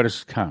show what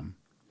has come."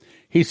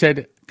 He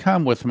said,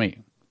 "Come with me."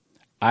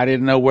 I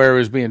didn't know where it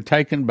was being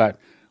taken, but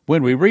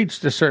when we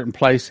reached a certain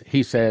place,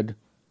 he said,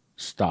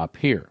 "Stop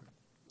here.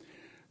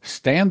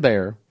 Stand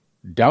there,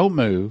 don't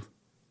move,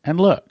 and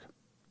look."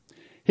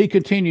 He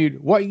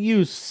continued, "What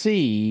you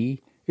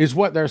see is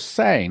what they're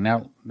saying.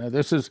 Now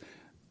this is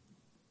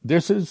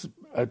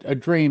a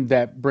dream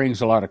that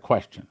brings a lot of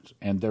questions,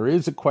 and there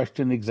is a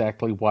question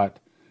exactly what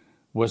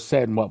was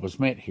said and what was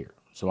meant here.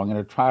 So I'm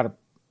going to try to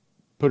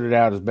put it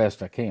out as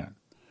best I can.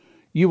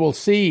 You will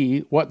see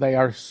what they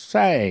are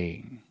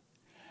saying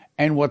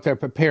and what they're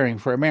preparing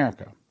for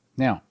America.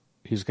 Now,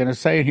 he's going to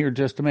say it here in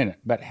just a minute,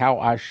 but how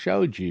I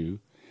showed you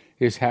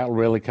is how it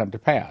really come to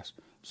pass.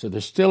 So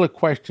there's still a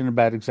question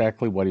about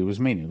exactly what he was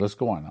meaning. Let's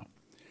go on now.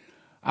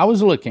 I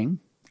was looking.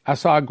 I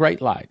saw a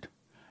great light.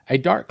 A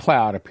dark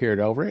cloud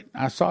appeared over it.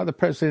 I saw the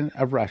president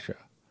of Russia,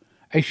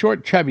 a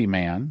short, chubby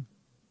man,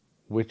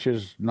 which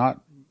is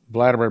not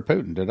Vladimir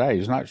Putin today.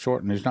 He's not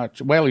short, and he's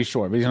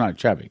short, but he's not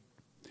chubby,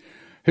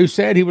 who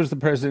said he was the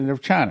president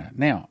of China.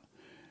 Now,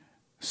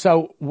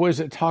 so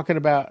was it talking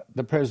about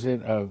the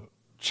president of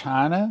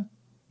China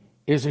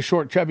is a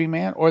short, chubby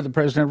man, or the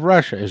president of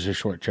Russia is a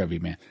short, chubby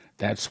man?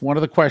 That's one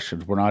of the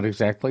questions. We're not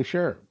exactly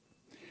sure.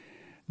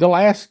 The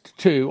last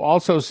two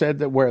also said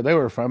that where they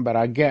were from, but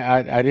I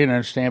didn't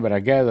understand, but I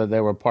gather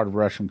they were part of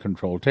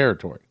Russian-controlled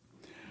territory.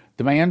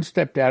 The man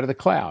stepped out of the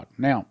cloud.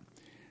 Now,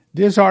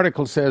 this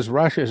article says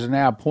Russia has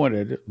now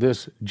appointed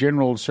this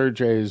General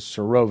Sergei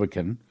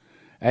Surovikin,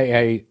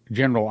 a.a.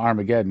 General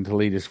Armageddon, to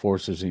lead his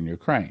forces in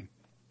Ukraine.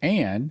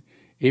 And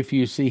if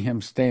you see him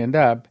stand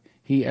up,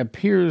 he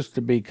appears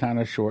to be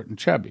kind of short and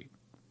chubby.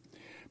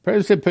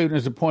 President Putin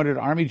has appointed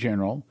Army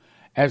General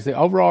as the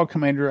overall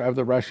commander of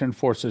the Russian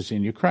forces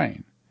in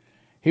Ukraine.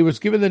 He was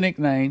given the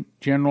nickname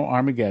General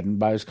Armageddon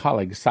by his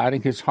colleagues,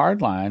 citing his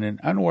hardline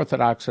and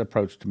unorthodox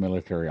approach to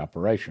military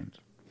operations.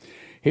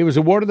 He was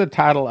awarded the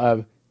title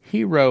of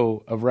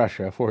Hero of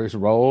Russia for his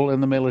role in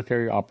the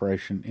military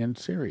operation in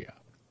Syria.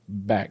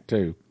 Back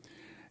to,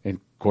 and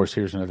of course,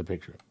 here's another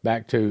picture.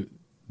 Back to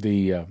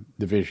the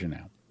vision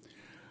now.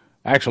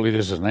 Actually,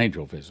 this is an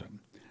angel visit.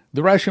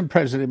 The Russian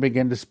president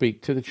began to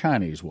speak to the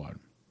Chinese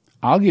one.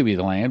 I'll give you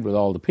the land with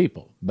all the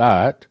people,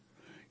 but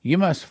you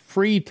must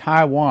free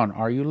Taiwan.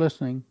 Are you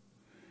listening?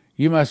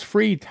 You must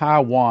free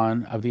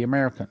Taiwan of the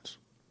Americans.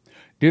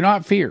 Do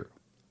not fear.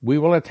 We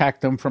will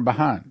attack them from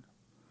behind.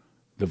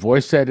 The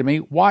voice said to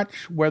me,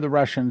 watch where the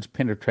Russians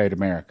penetrate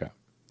America.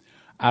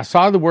 I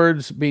saw the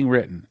words being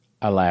written,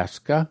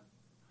 Alaska,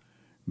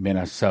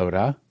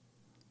 Minnesota,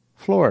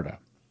 Florida.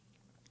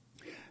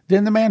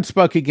 Then the man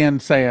spoke again,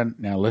 saying,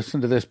 now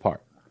listen to this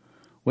part.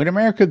 When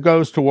America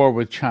goes to war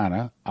with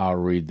China, I'll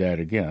read that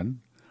again.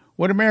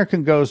 When America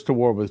goes to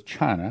war with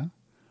China,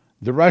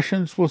 the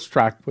Russians will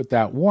strike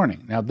without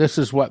warning. Now, this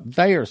is what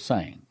they are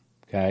saying,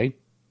 okay?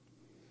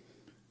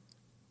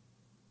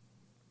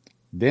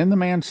 Then the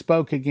man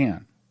spoke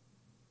again.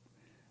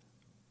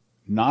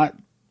 Not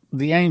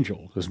the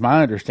angel, is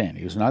my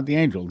understanding. It's not the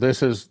angel.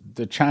 This is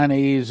the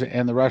Chinese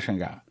and the Russian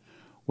guy.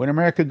 When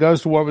America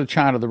goes to war with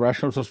China, the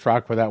Russians will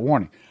strike without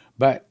warning.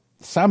 But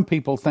some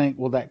people think,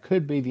 well, that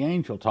could be the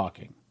angel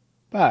talking.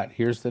 But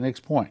here's the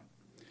next point.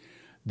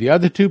 The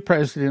other two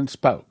presidents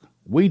spoke.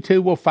 We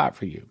too will fight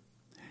for you.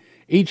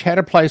 Each had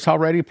a place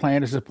already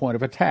planned as a point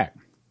of attack.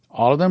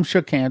 All of them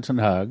shook hands and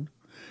hugged.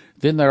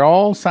 Then they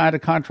all signed a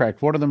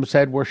contract. One of them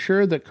said, we're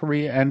sure that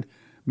Korea,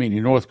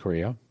 meaning North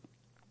Korea,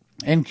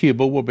 and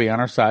Cuba will be on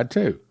our side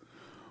too.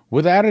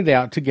 Without a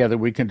doubt, together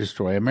we can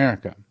destroy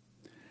America.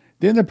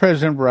 Then the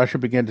president of Russia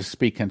began to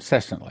speak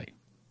insistently.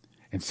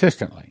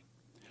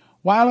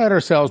 Why let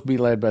ourselves be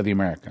led by the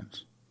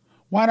Americans?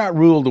 Why not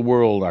rule the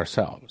world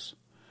ourselves?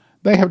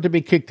 They have to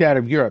be kicked out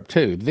of Europe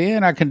too.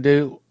 Then I can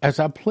do as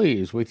I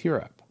please with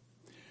Europe.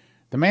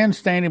 The man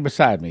standing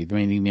beside me,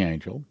 meaning the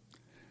angel,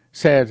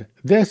 said,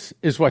 this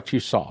is what you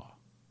saw.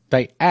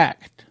 They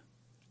act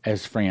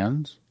as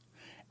friends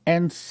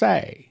and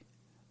say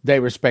they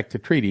respect the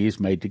treaties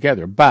made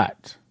together.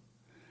 But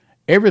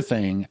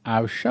everything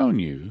I've shown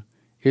you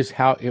is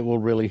how it will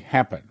really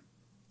happen.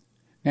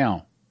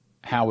 Now,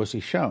 how was he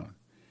shown?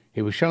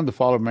 He was shown the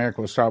fall of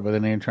America will start with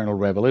an internal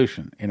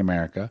revolution in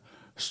America,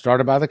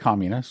 started by the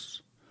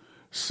communists.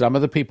 Some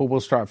of the people will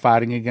start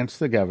fighting against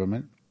the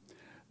government.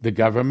 The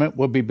government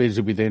will be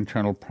busy with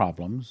internal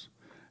problems.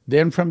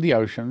 Then from the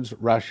oceans,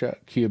 Russia,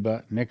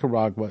 Cuba,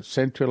 Nicaragua,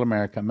 Central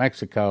America,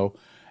 Mexico,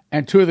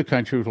 and two of the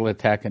countries will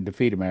attack and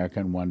defeat America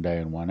in 1 day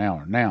and 1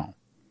 hour. Now,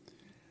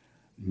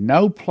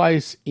 no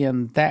place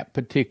in that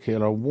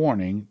particular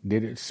warning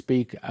did it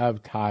speak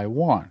of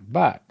Taiwan.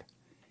 But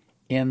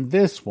in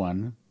this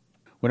one,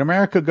 when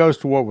America goes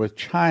to war with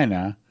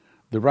China,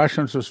 the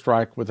Russians will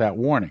strike without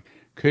warning.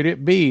 Could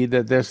it be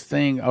that this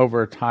thing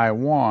over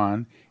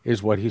Taiwan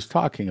is what he's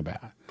talking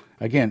about?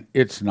 Again,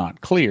 it's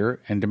not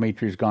clear, and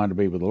Dimitri's gone to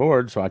be with the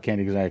Lord, so I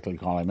can't exactly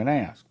call him and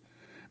ask.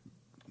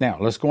 Now,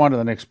 let's go on to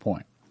the next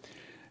point.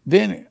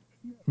 Then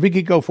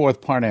Vicky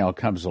Goforth Parnell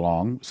comes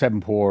along,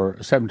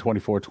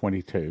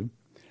 7/24/22.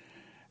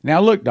 Now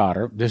look,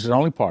 daughter, this is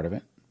only part of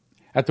it,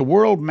 at the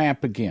world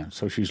map again.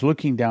 So she's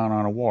looking down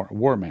on a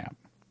war map.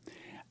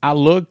 I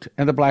looked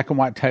at the black and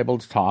white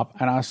tabletop,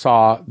 and I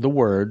saw the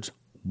words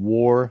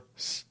war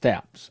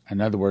steps.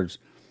 In other words,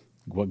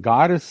 what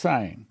God is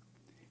saying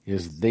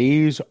is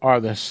these are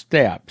the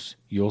steps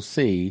you'll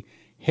see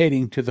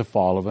heading to the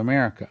fall of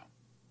America.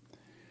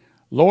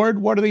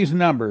 Lord, what are these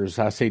numbers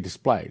I see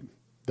displayed?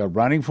 They're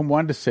running from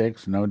 1 to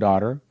 6, no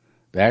daughter.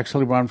 They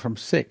actually run from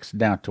 6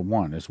 down to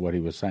 1 is what he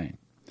was saying.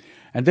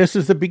 And this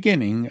is the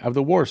beginning of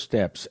the war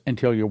steps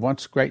until your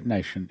once great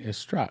nation is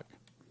struck.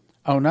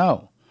 Oh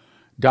no,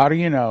 daughter,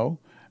 you know,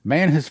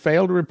 man has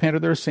failed to repent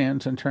of their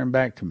sins and turn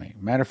back to me.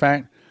 Matter of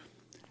fact,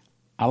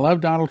 I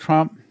love Donald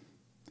Trump,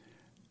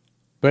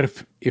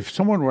 but if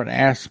someone were to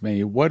ask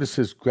me what is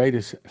his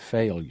greatest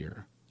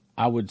failure,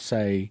 I would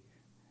say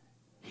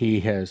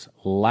he has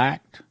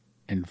lacked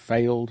and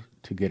failed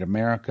to get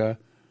America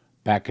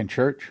back in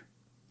church,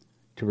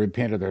 to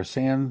repent of their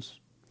sins.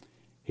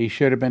 He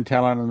should have been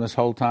telling them this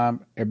whole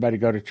time, everybody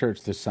go to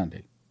church this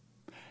Sunday.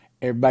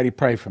 Everybody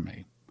pray for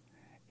me.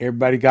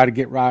 Everybody got to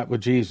get right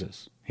with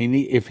Jesus.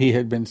 If he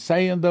had been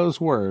saying those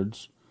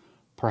words,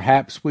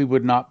 perhaps we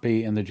would not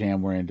be in the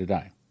jam we're in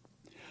today.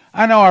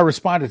 I know I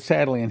responded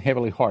sadly and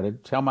heavily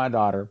hearted. Tell me,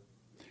 daughter,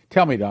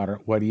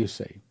 what do you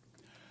see?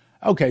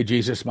 Okay,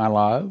 Jesus, my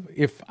love,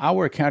 if I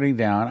were counting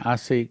down, I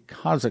see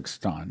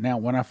Kazakhstan. Now,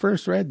 when I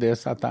first read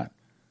this, I thought,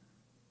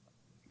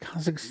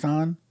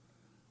 Kazakhstan?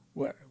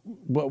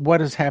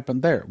 What has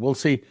happened there? Well,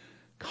 see,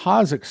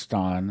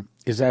 Kazakhstan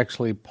is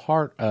actually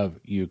part of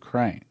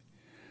Ukraine.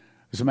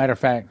 As a matter of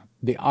fact,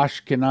 the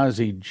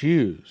Ashkenazi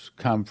Jews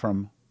come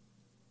from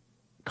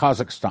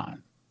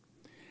Kazakhstan.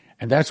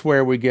 And that's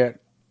where we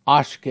get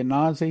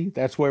Ashkenazi.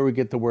 That's where we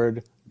get the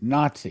word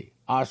Nazi.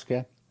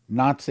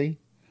 Nazi,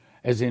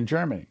 as in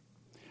Germany.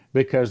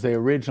 Because they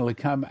originally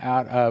come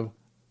out of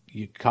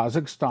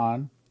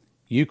Kazakhstan,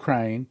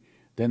 Ukraine,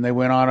 then they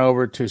went on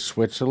over to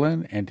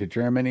Switzerland and to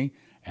Germany,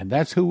 and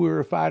that's who we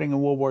were fighting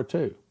in World War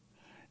II.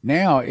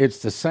 Now it's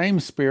the same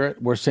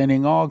spirit. We're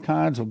sending all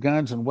kinds of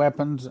guns and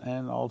weapons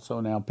and also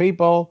now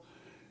people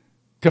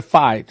to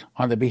fight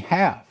on the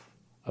behalf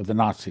of the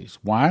Nazis.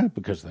 Why?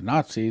 Because the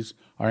Nazis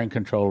are in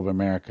control of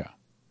America.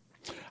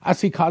 I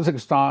see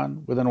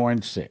Kazakhstan with an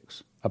orange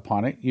 6.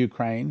 Upon it,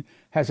 Ukraine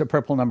has a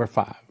purple number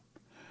 5.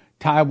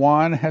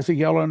 Taiwan has a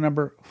yellow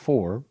number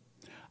 4.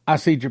 I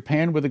see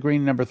Japan with a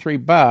green number 3,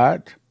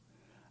 but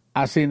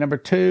I see number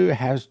 2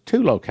 has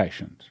 2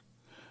 locations.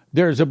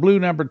 There's a blue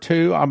number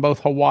 2 on both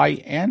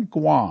Hawaii and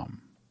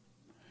Guam.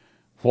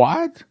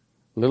 What?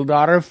 Little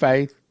daughter of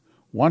faith,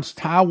 once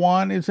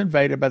Taiwan is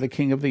invaded by the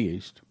King of the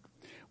East,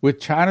 with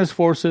China's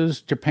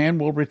forces, Japan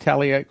will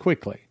retaliate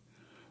quickly.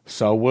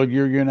 So will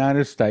your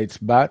United States,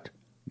 but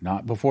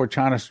not before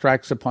China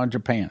strikes upon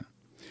Japan.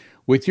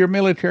 With your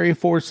military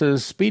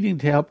forces speeding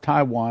to help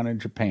Taiwan and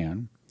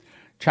Japan,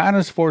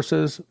 China's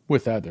forces,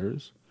 with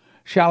others,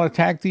 shall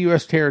attack the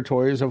U.S.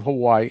 territories of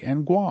Hawaii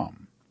and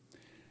Guam.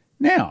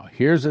 Now,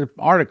 here's an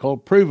article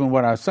proving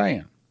what I was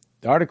saying.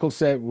 The article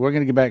said, we're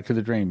going to get back to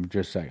the dream in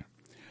just a second.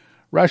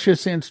 Russia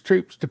sends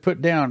troops to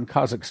put down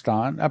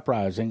Kazakhstan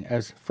uprising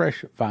as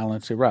fresh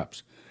violence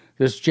erupts.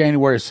 This is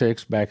January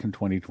 6th, back in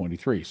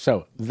 2023.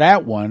 So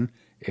that one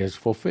is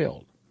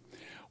fulfilled.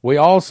 We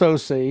also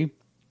see,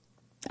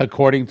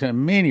 according to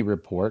many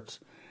reports,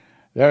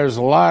 there's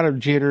a lot of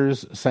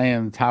jitters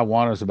saying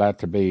Taiwan is about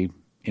to be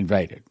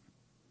invaded.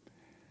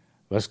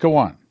 Let's go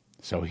on.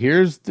 So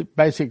here's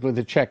basically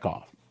the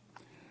checkoff.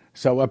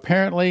 So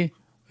apparently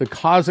the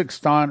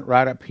Kazakhstan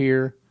right up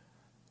here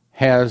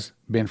has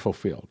been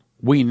fulfilled.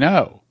 We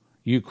know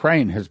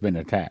Ukraine has been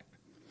attacked.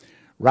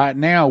 Right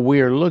now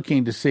we are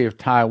looking to see if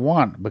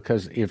Taiwan,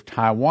 because if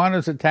Taiwan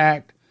is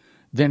attacked,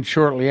 then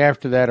shortly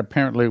after that,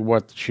 apparently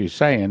what she's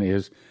saying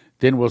is,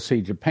 then we'll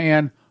see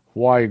Japan,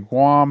 Hawaii,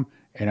 Guam,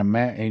 and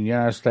the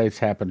United States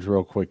happens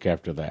real quick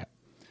after that.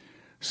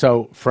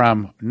 So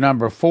from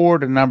number 4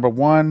 to number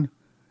 1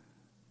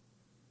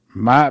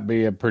 might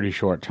be a pretty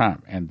short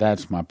time, and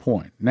that's my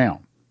point.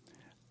 Now,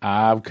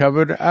 I've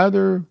covered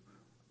other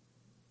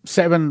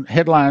 7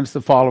 headlines,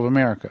 the fall of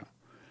America.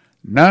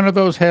 None of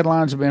those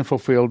headlines have been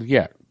fulfilled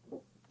yet.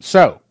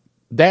 So,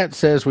 that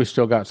says we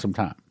still got some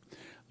time.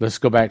 Let's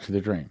go back to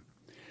the dream.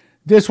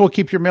 This will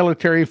keep your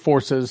military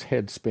forces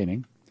head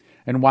spinning,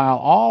 and while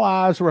all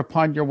eyes are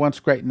upon your once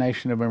great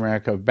nation of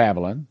America of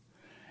Babylon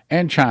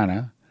and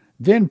China,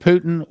 then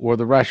Putin or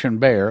the Russian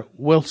bear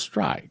will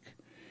strike.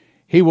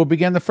 He will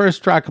begin the first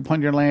strike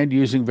upon your land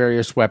using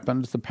various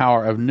weapons, the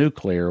power of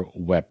nuclear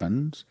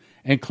weapons,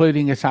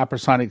 including his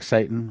hypersonic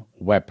Satan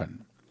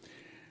weapon.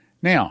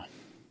 Now,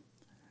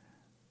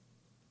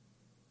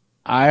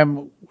 I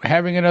am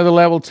having another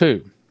level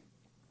 2.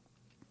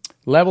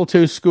 Level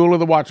 2 School of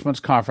the Watchmen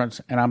Conference,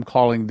 and I'm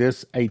calling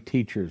this a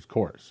teacher's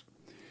course.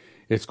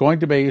 It's going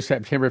to be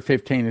September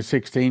 15 and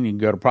 16. You can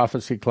go to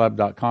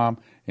prophecyclub.com,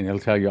 and it'll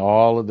tell you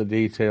all of the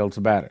details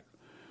about it.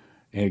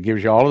 And it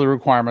gives you all of the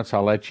requirements.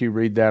 I'll let you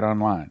read that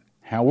online.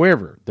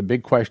 However, the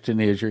big question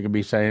is, you're going to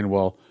be saying,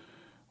 well,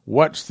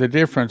 what's the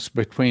difference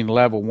between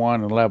level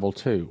 1 and level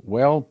 2?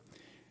 Well,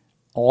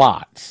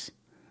 lots.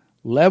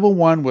 Level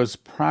 1 was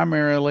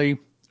primarily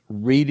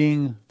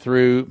reading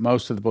through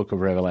most of the book of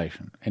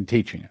Revelation and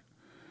teaching it.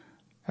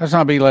 That's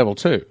not be level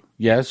 2.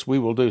 Yes, we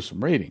will do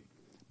some reading.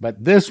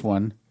 But this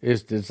one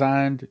is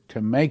designed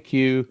to make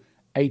you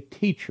a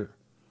teacher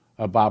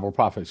of Bible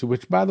prophecy,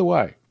 which, by the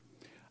way,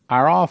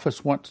 our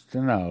office wants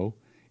to know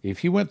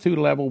if you went through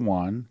level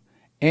 1,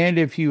 and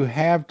if you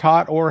have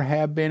taught or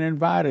have been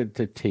invited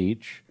to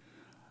teach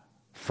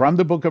from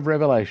the book of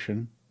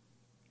Revelation,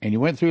 and you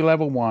went through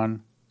level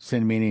 1,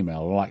 send me an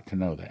email. I'd like to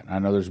know that. I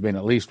know there's been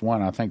at least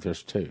one. I think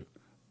there's 2,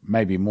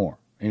 maybe more.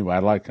 Anyway,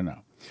 I'd like to know.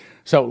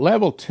 So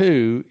level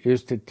 2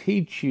 is to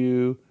teach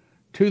you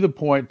to the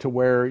point to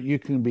where you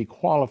can be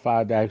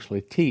qualified to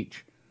actually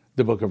teach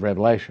the book of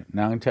Revelation.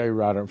 Now, I can tell you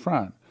right up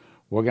front,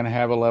 we're going to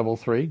have a level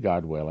 3,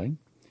 God willing,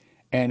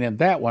 and in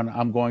that one,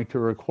 I'm going to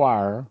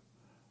require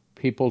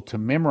people to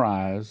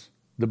memorize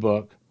the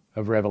book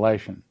of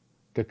Revelation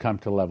to come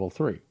to level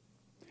 3.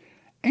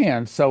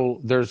 And so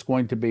there's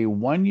going to be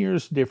 1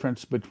 year's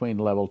difference between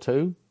level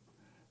 2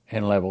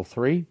 and level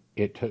 3.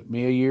 It took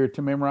me a year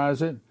to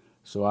memorize it,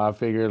 so I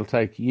figure it'll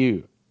take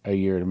you a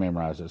year to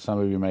memorize it. Some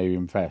of you may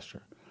even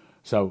faster.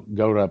 So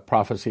go to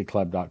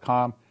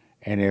prophecyclub.com,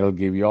 and it'll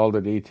give you all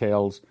the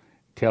details,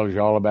 tells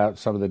you all about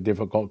some of the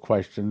difficult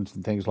questions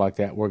and things like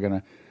that we're going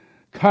to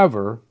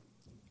cover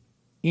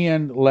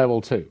in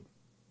level 2.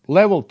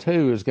 Level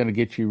 2 is going to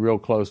get you real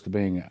close to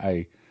being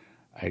a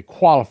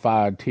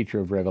qualified teacher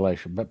of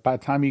Revelation. But by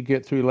the time you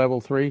get through level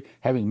 3,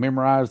 having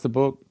memorized the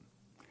book,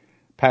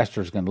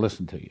 pastor's going to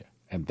listen to you.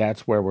 And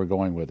that's where we're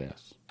going with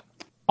this.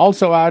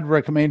 Also, I'd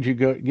recommend you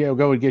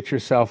go and get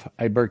yourself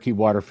a Berkey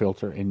water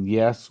filter. And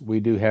yes, we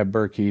do have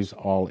Berkeys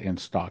all in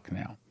stock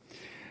now.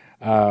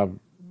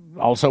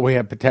 Also, we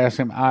have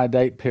potassium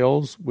iodate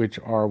pills, which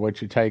are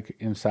what you take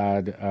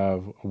inside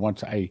of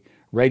once a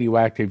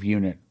radioactive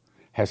unit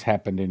has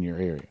happened in your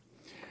area.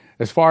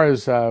 As far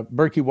as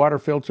Berkey water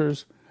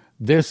filters,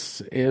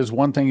 this is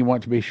one thing you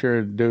want to be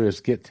sure to do is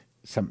get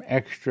some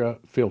extra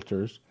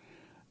filters.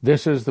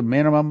 This is the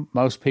minimum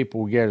most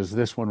people will get is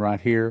this one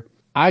right here.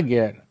 I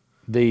get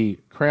the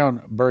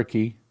Crown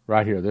Berkey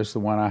right here. This is the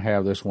one I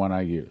have, this one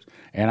I use.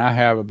 And I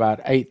have about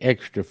 8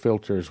 extra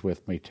filters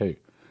with me too,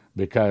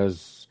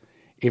 because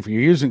if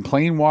you're using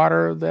clean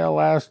water, they'll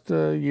last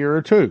a year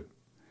or 2.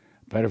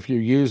 But if you're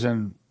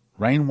using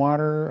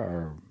rainwater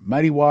or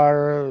muddy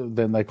water,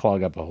 then they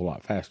clog up a whole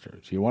lot faster.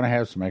 So you want to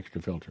have some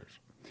extra filters.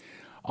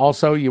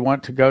 Also, you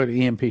want to go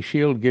to EMP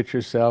Shield, get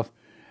yourself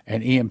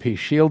an EMP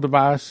Shield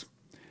device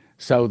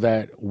so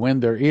that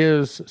when there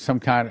is some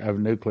kind of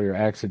nuclear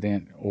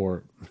accident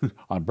or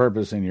on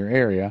purpose in your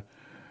area,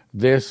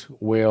 this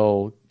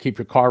will keep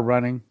your car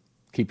running,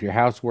 keep your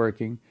house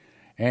working.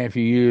 And if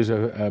you use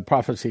a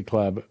Prophecy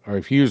Club, or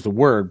if you use the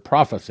word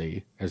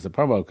prophecy as the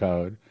promo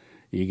code,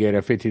 you get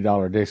a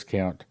 $50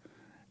 discount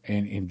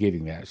in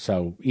getting that.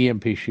 So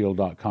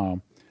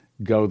empshield.com,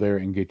 go there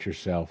and get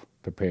yourself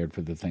prepared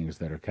for the things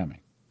that are coming.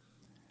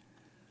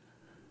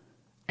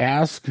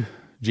 Ask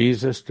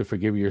Jesus to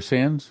forgive your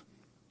sins.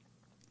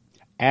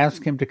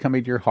 Ask him to come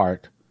into your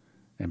heart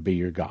and be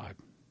your God.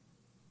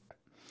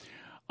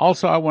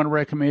 Also, I want to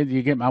recommend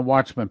you get my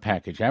Watchmen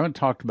package. I haven't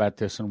talked about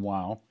this in a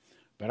while,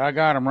 but I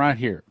got them right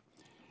here.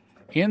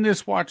 In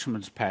this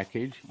Watchmen's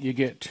package, you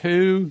get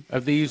 2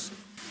 of these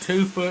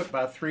 2-foot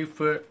by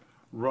 3-foot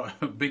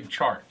big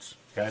charts.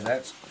 Okay,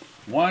 that's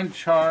one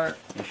chart.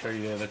 Let me show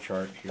you the other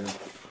chart here.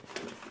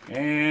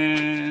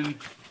 And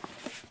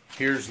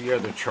here's the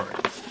other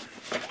chart.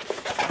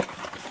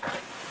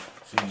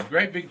 So these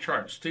great big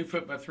charts,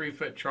 2-foot by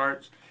 3-foot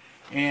charts,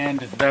 and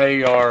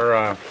they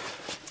are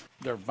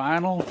they're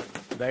vinyl.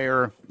 They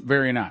are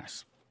very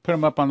nice. Put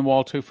them up on the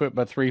wall, 2-foot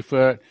by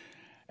 3-foot,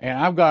 and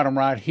I've got them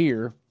right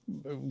here.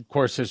 Of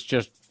course, it's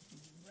just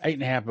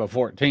 8.5 by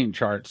 14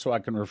 charts, so I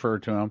can refer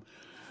to them.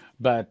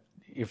 But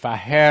if I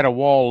had a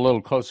wall a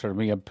little closer to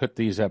me, I'd put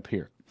these up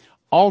here.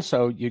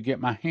 Also, you get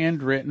my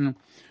handwritten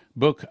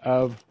book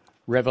of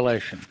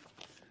Revelation.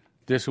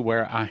 This is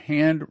where I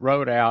hand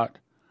wrote out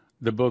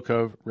the book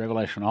of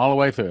Revelation all the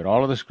way through it,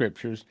 all of the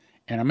scriptures,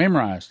 and I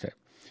memorized it.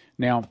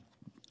 Now,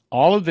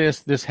 all of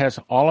this has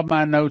all of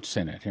my notes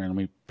in it. Here, let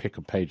me pick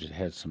a page that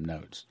has some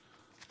notes.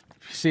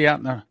 If you see out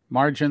in the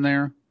margin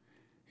there,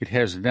 it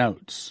has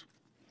notes.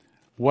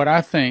 What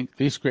I think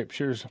these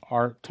scriptures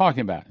are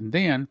talking about. And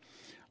then,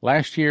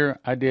 last year,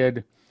 I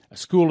did a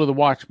School of the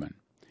Watchmen.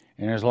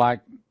 And it was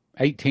like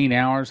 18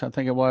 hours, I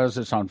think it was.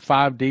 It's on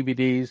 5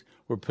 DVDs.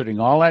 We're putting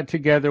all that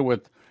together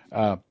with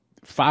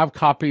 5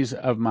 copies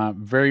of my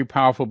very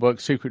powerful book,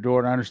 Secret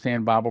Door to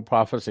Understand Bible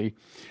Prophecy.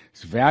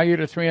 It's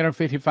valued at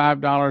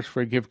 $355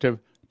 for a gift of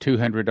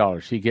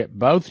 $200. You get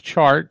both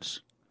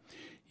charts.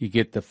 You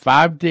get the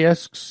 5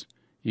 discs.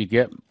 You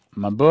get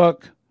my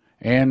book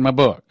and my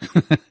book.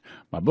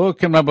 My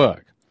book and my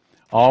book.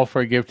 All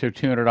for a gift of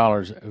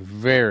 $200.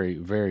 Very,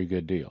 very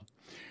good deal.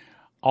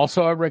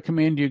 Also, I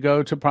recommend you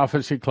go to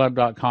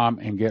prophecyclub.com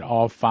and get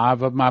all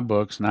 5 of my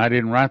books. And I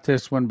didn't write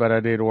this one, but I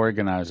did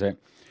organize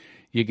it.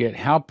 You get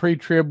How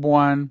Pre-Trib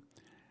 1,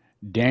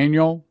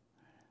 Daniel,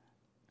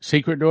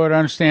 Secret Door to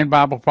Understand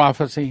Bible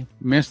Prophecy,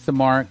 Miss the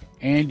Mark,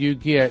 and you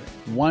get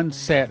 1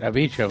 set of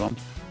each of them,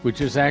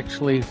 which is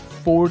actually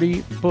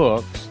 40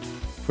 books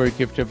for a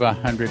gift of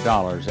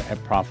 $100 at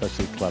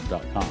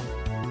prophecyclub.com.